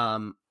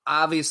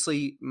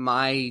 Obviously,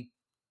 my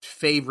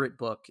favorite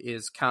book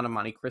is Count of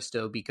Monte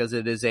Cristo because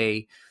it is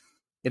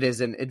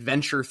an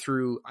adventure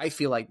through, I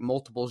feel like,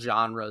 multiple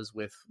genres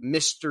with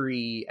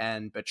mystery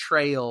and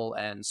betrayal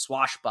and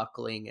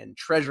swashbuckling and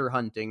treasure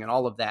hunting and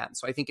all of that. And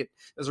so I think it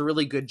does a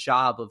really good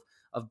job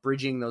of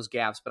bridging those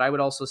gaps. But I would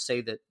also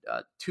say that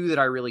two that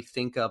I really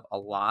think of a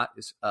lot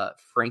is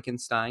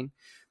Frankenstein,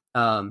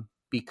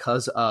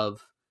 because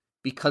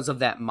of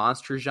that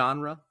monster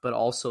genre, but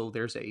also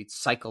there's a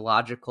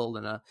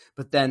psychological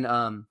but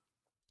then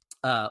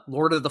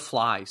Lord of the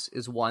Flies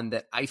is one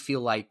that I feel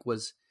like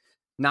was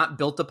not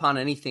built upon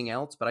anything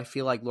else, but I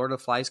feel like Lord of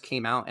the Flies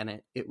came out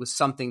and it was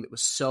something that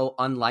was so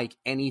unlike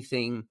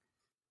anything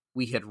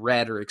we had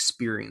read or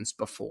experienced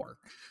before.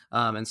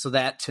 And so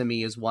that to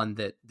me is one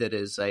that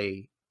is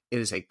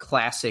a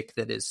classic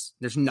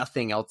there's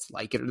nothing else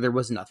like it. Or there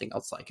was nothing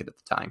else like it at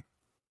the time.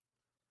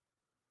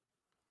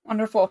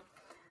 Wonderful.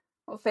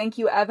 Well, thank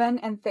you, Evan,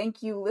 and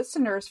thank you,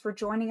 listeners, for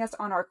joining us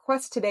on our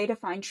quest today to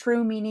find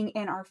true meaning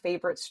in our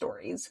favorite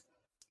stories.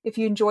 If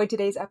you enjoyed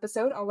today's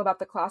episode all about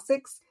the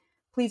classics,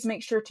 please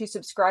make sure to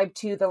subscribe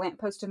to The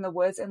Lamppost in the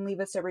Woods and leave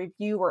us a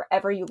review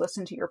wherever you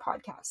listen to your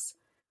podcasts.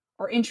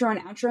 Our intro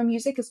and outro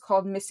music is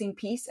called Missing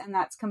Piece, and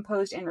that's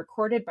composed and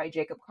recorded by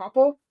Jacob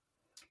Koppel.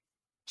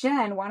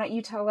 Jen, why don't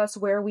you tell us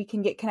where we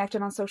can get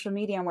connected on social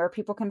media and where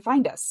people can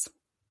find us?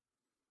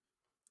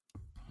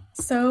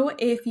 So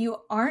if you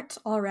aren't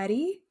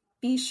already,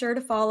 be sure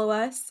to follow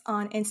us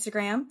on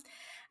Instagram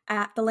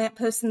at The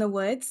Lamppost in the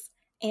Woods.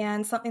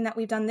 And something that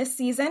we've done this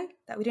season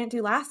that we didn't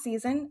do last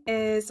season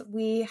is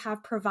we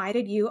have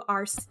provided you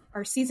our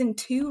season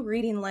 2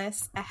 reading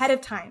list ahead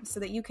of time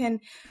so that you can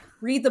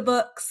read the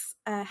books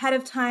ahead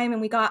of time.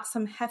 And we got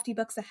some hefty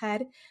books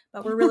ahead,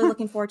 but we're really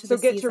looking forward to so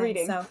this get season. To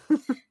reading. So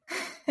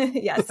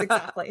yes,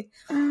 exactly.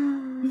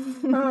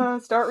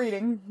 Start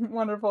reading.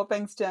 Wonderful.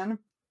 Thanks, Jen.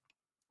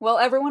 Well,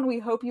 everyone, we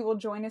hope you will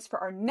join us for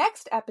our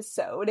next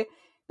episode.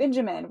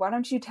 Benjamin, why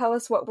don't you tell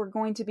us what we're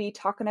going to be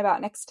talking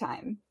about next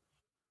time?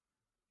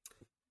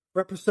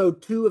 For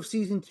episode 2 of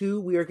season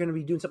 2, we are going to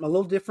be doing something a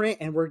little different,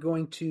 and we're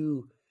going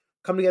to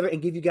come together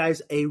and give you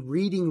guys a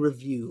reading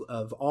review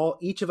of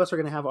each of us are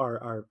going to have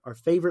our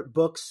favorite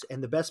books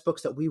and the best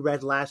books that we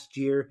read last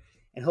year,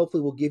 and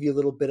hopefully we'll give you a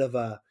little bit of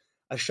a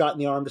shot in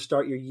the arm to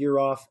start your year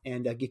off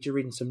and get you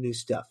reading some new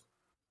stuff.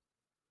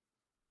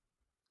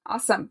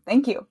 Awesome.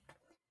 Thank you.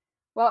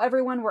 Well,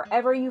 everyone,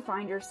 wherever you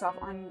find yourself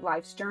on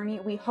life's journey,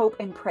 we hope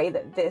and pray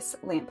that this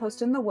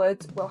Lamppost in the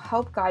Woods will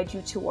help guide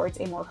you towards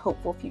a more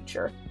hopeful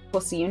future.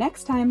 We'll see you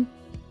next time.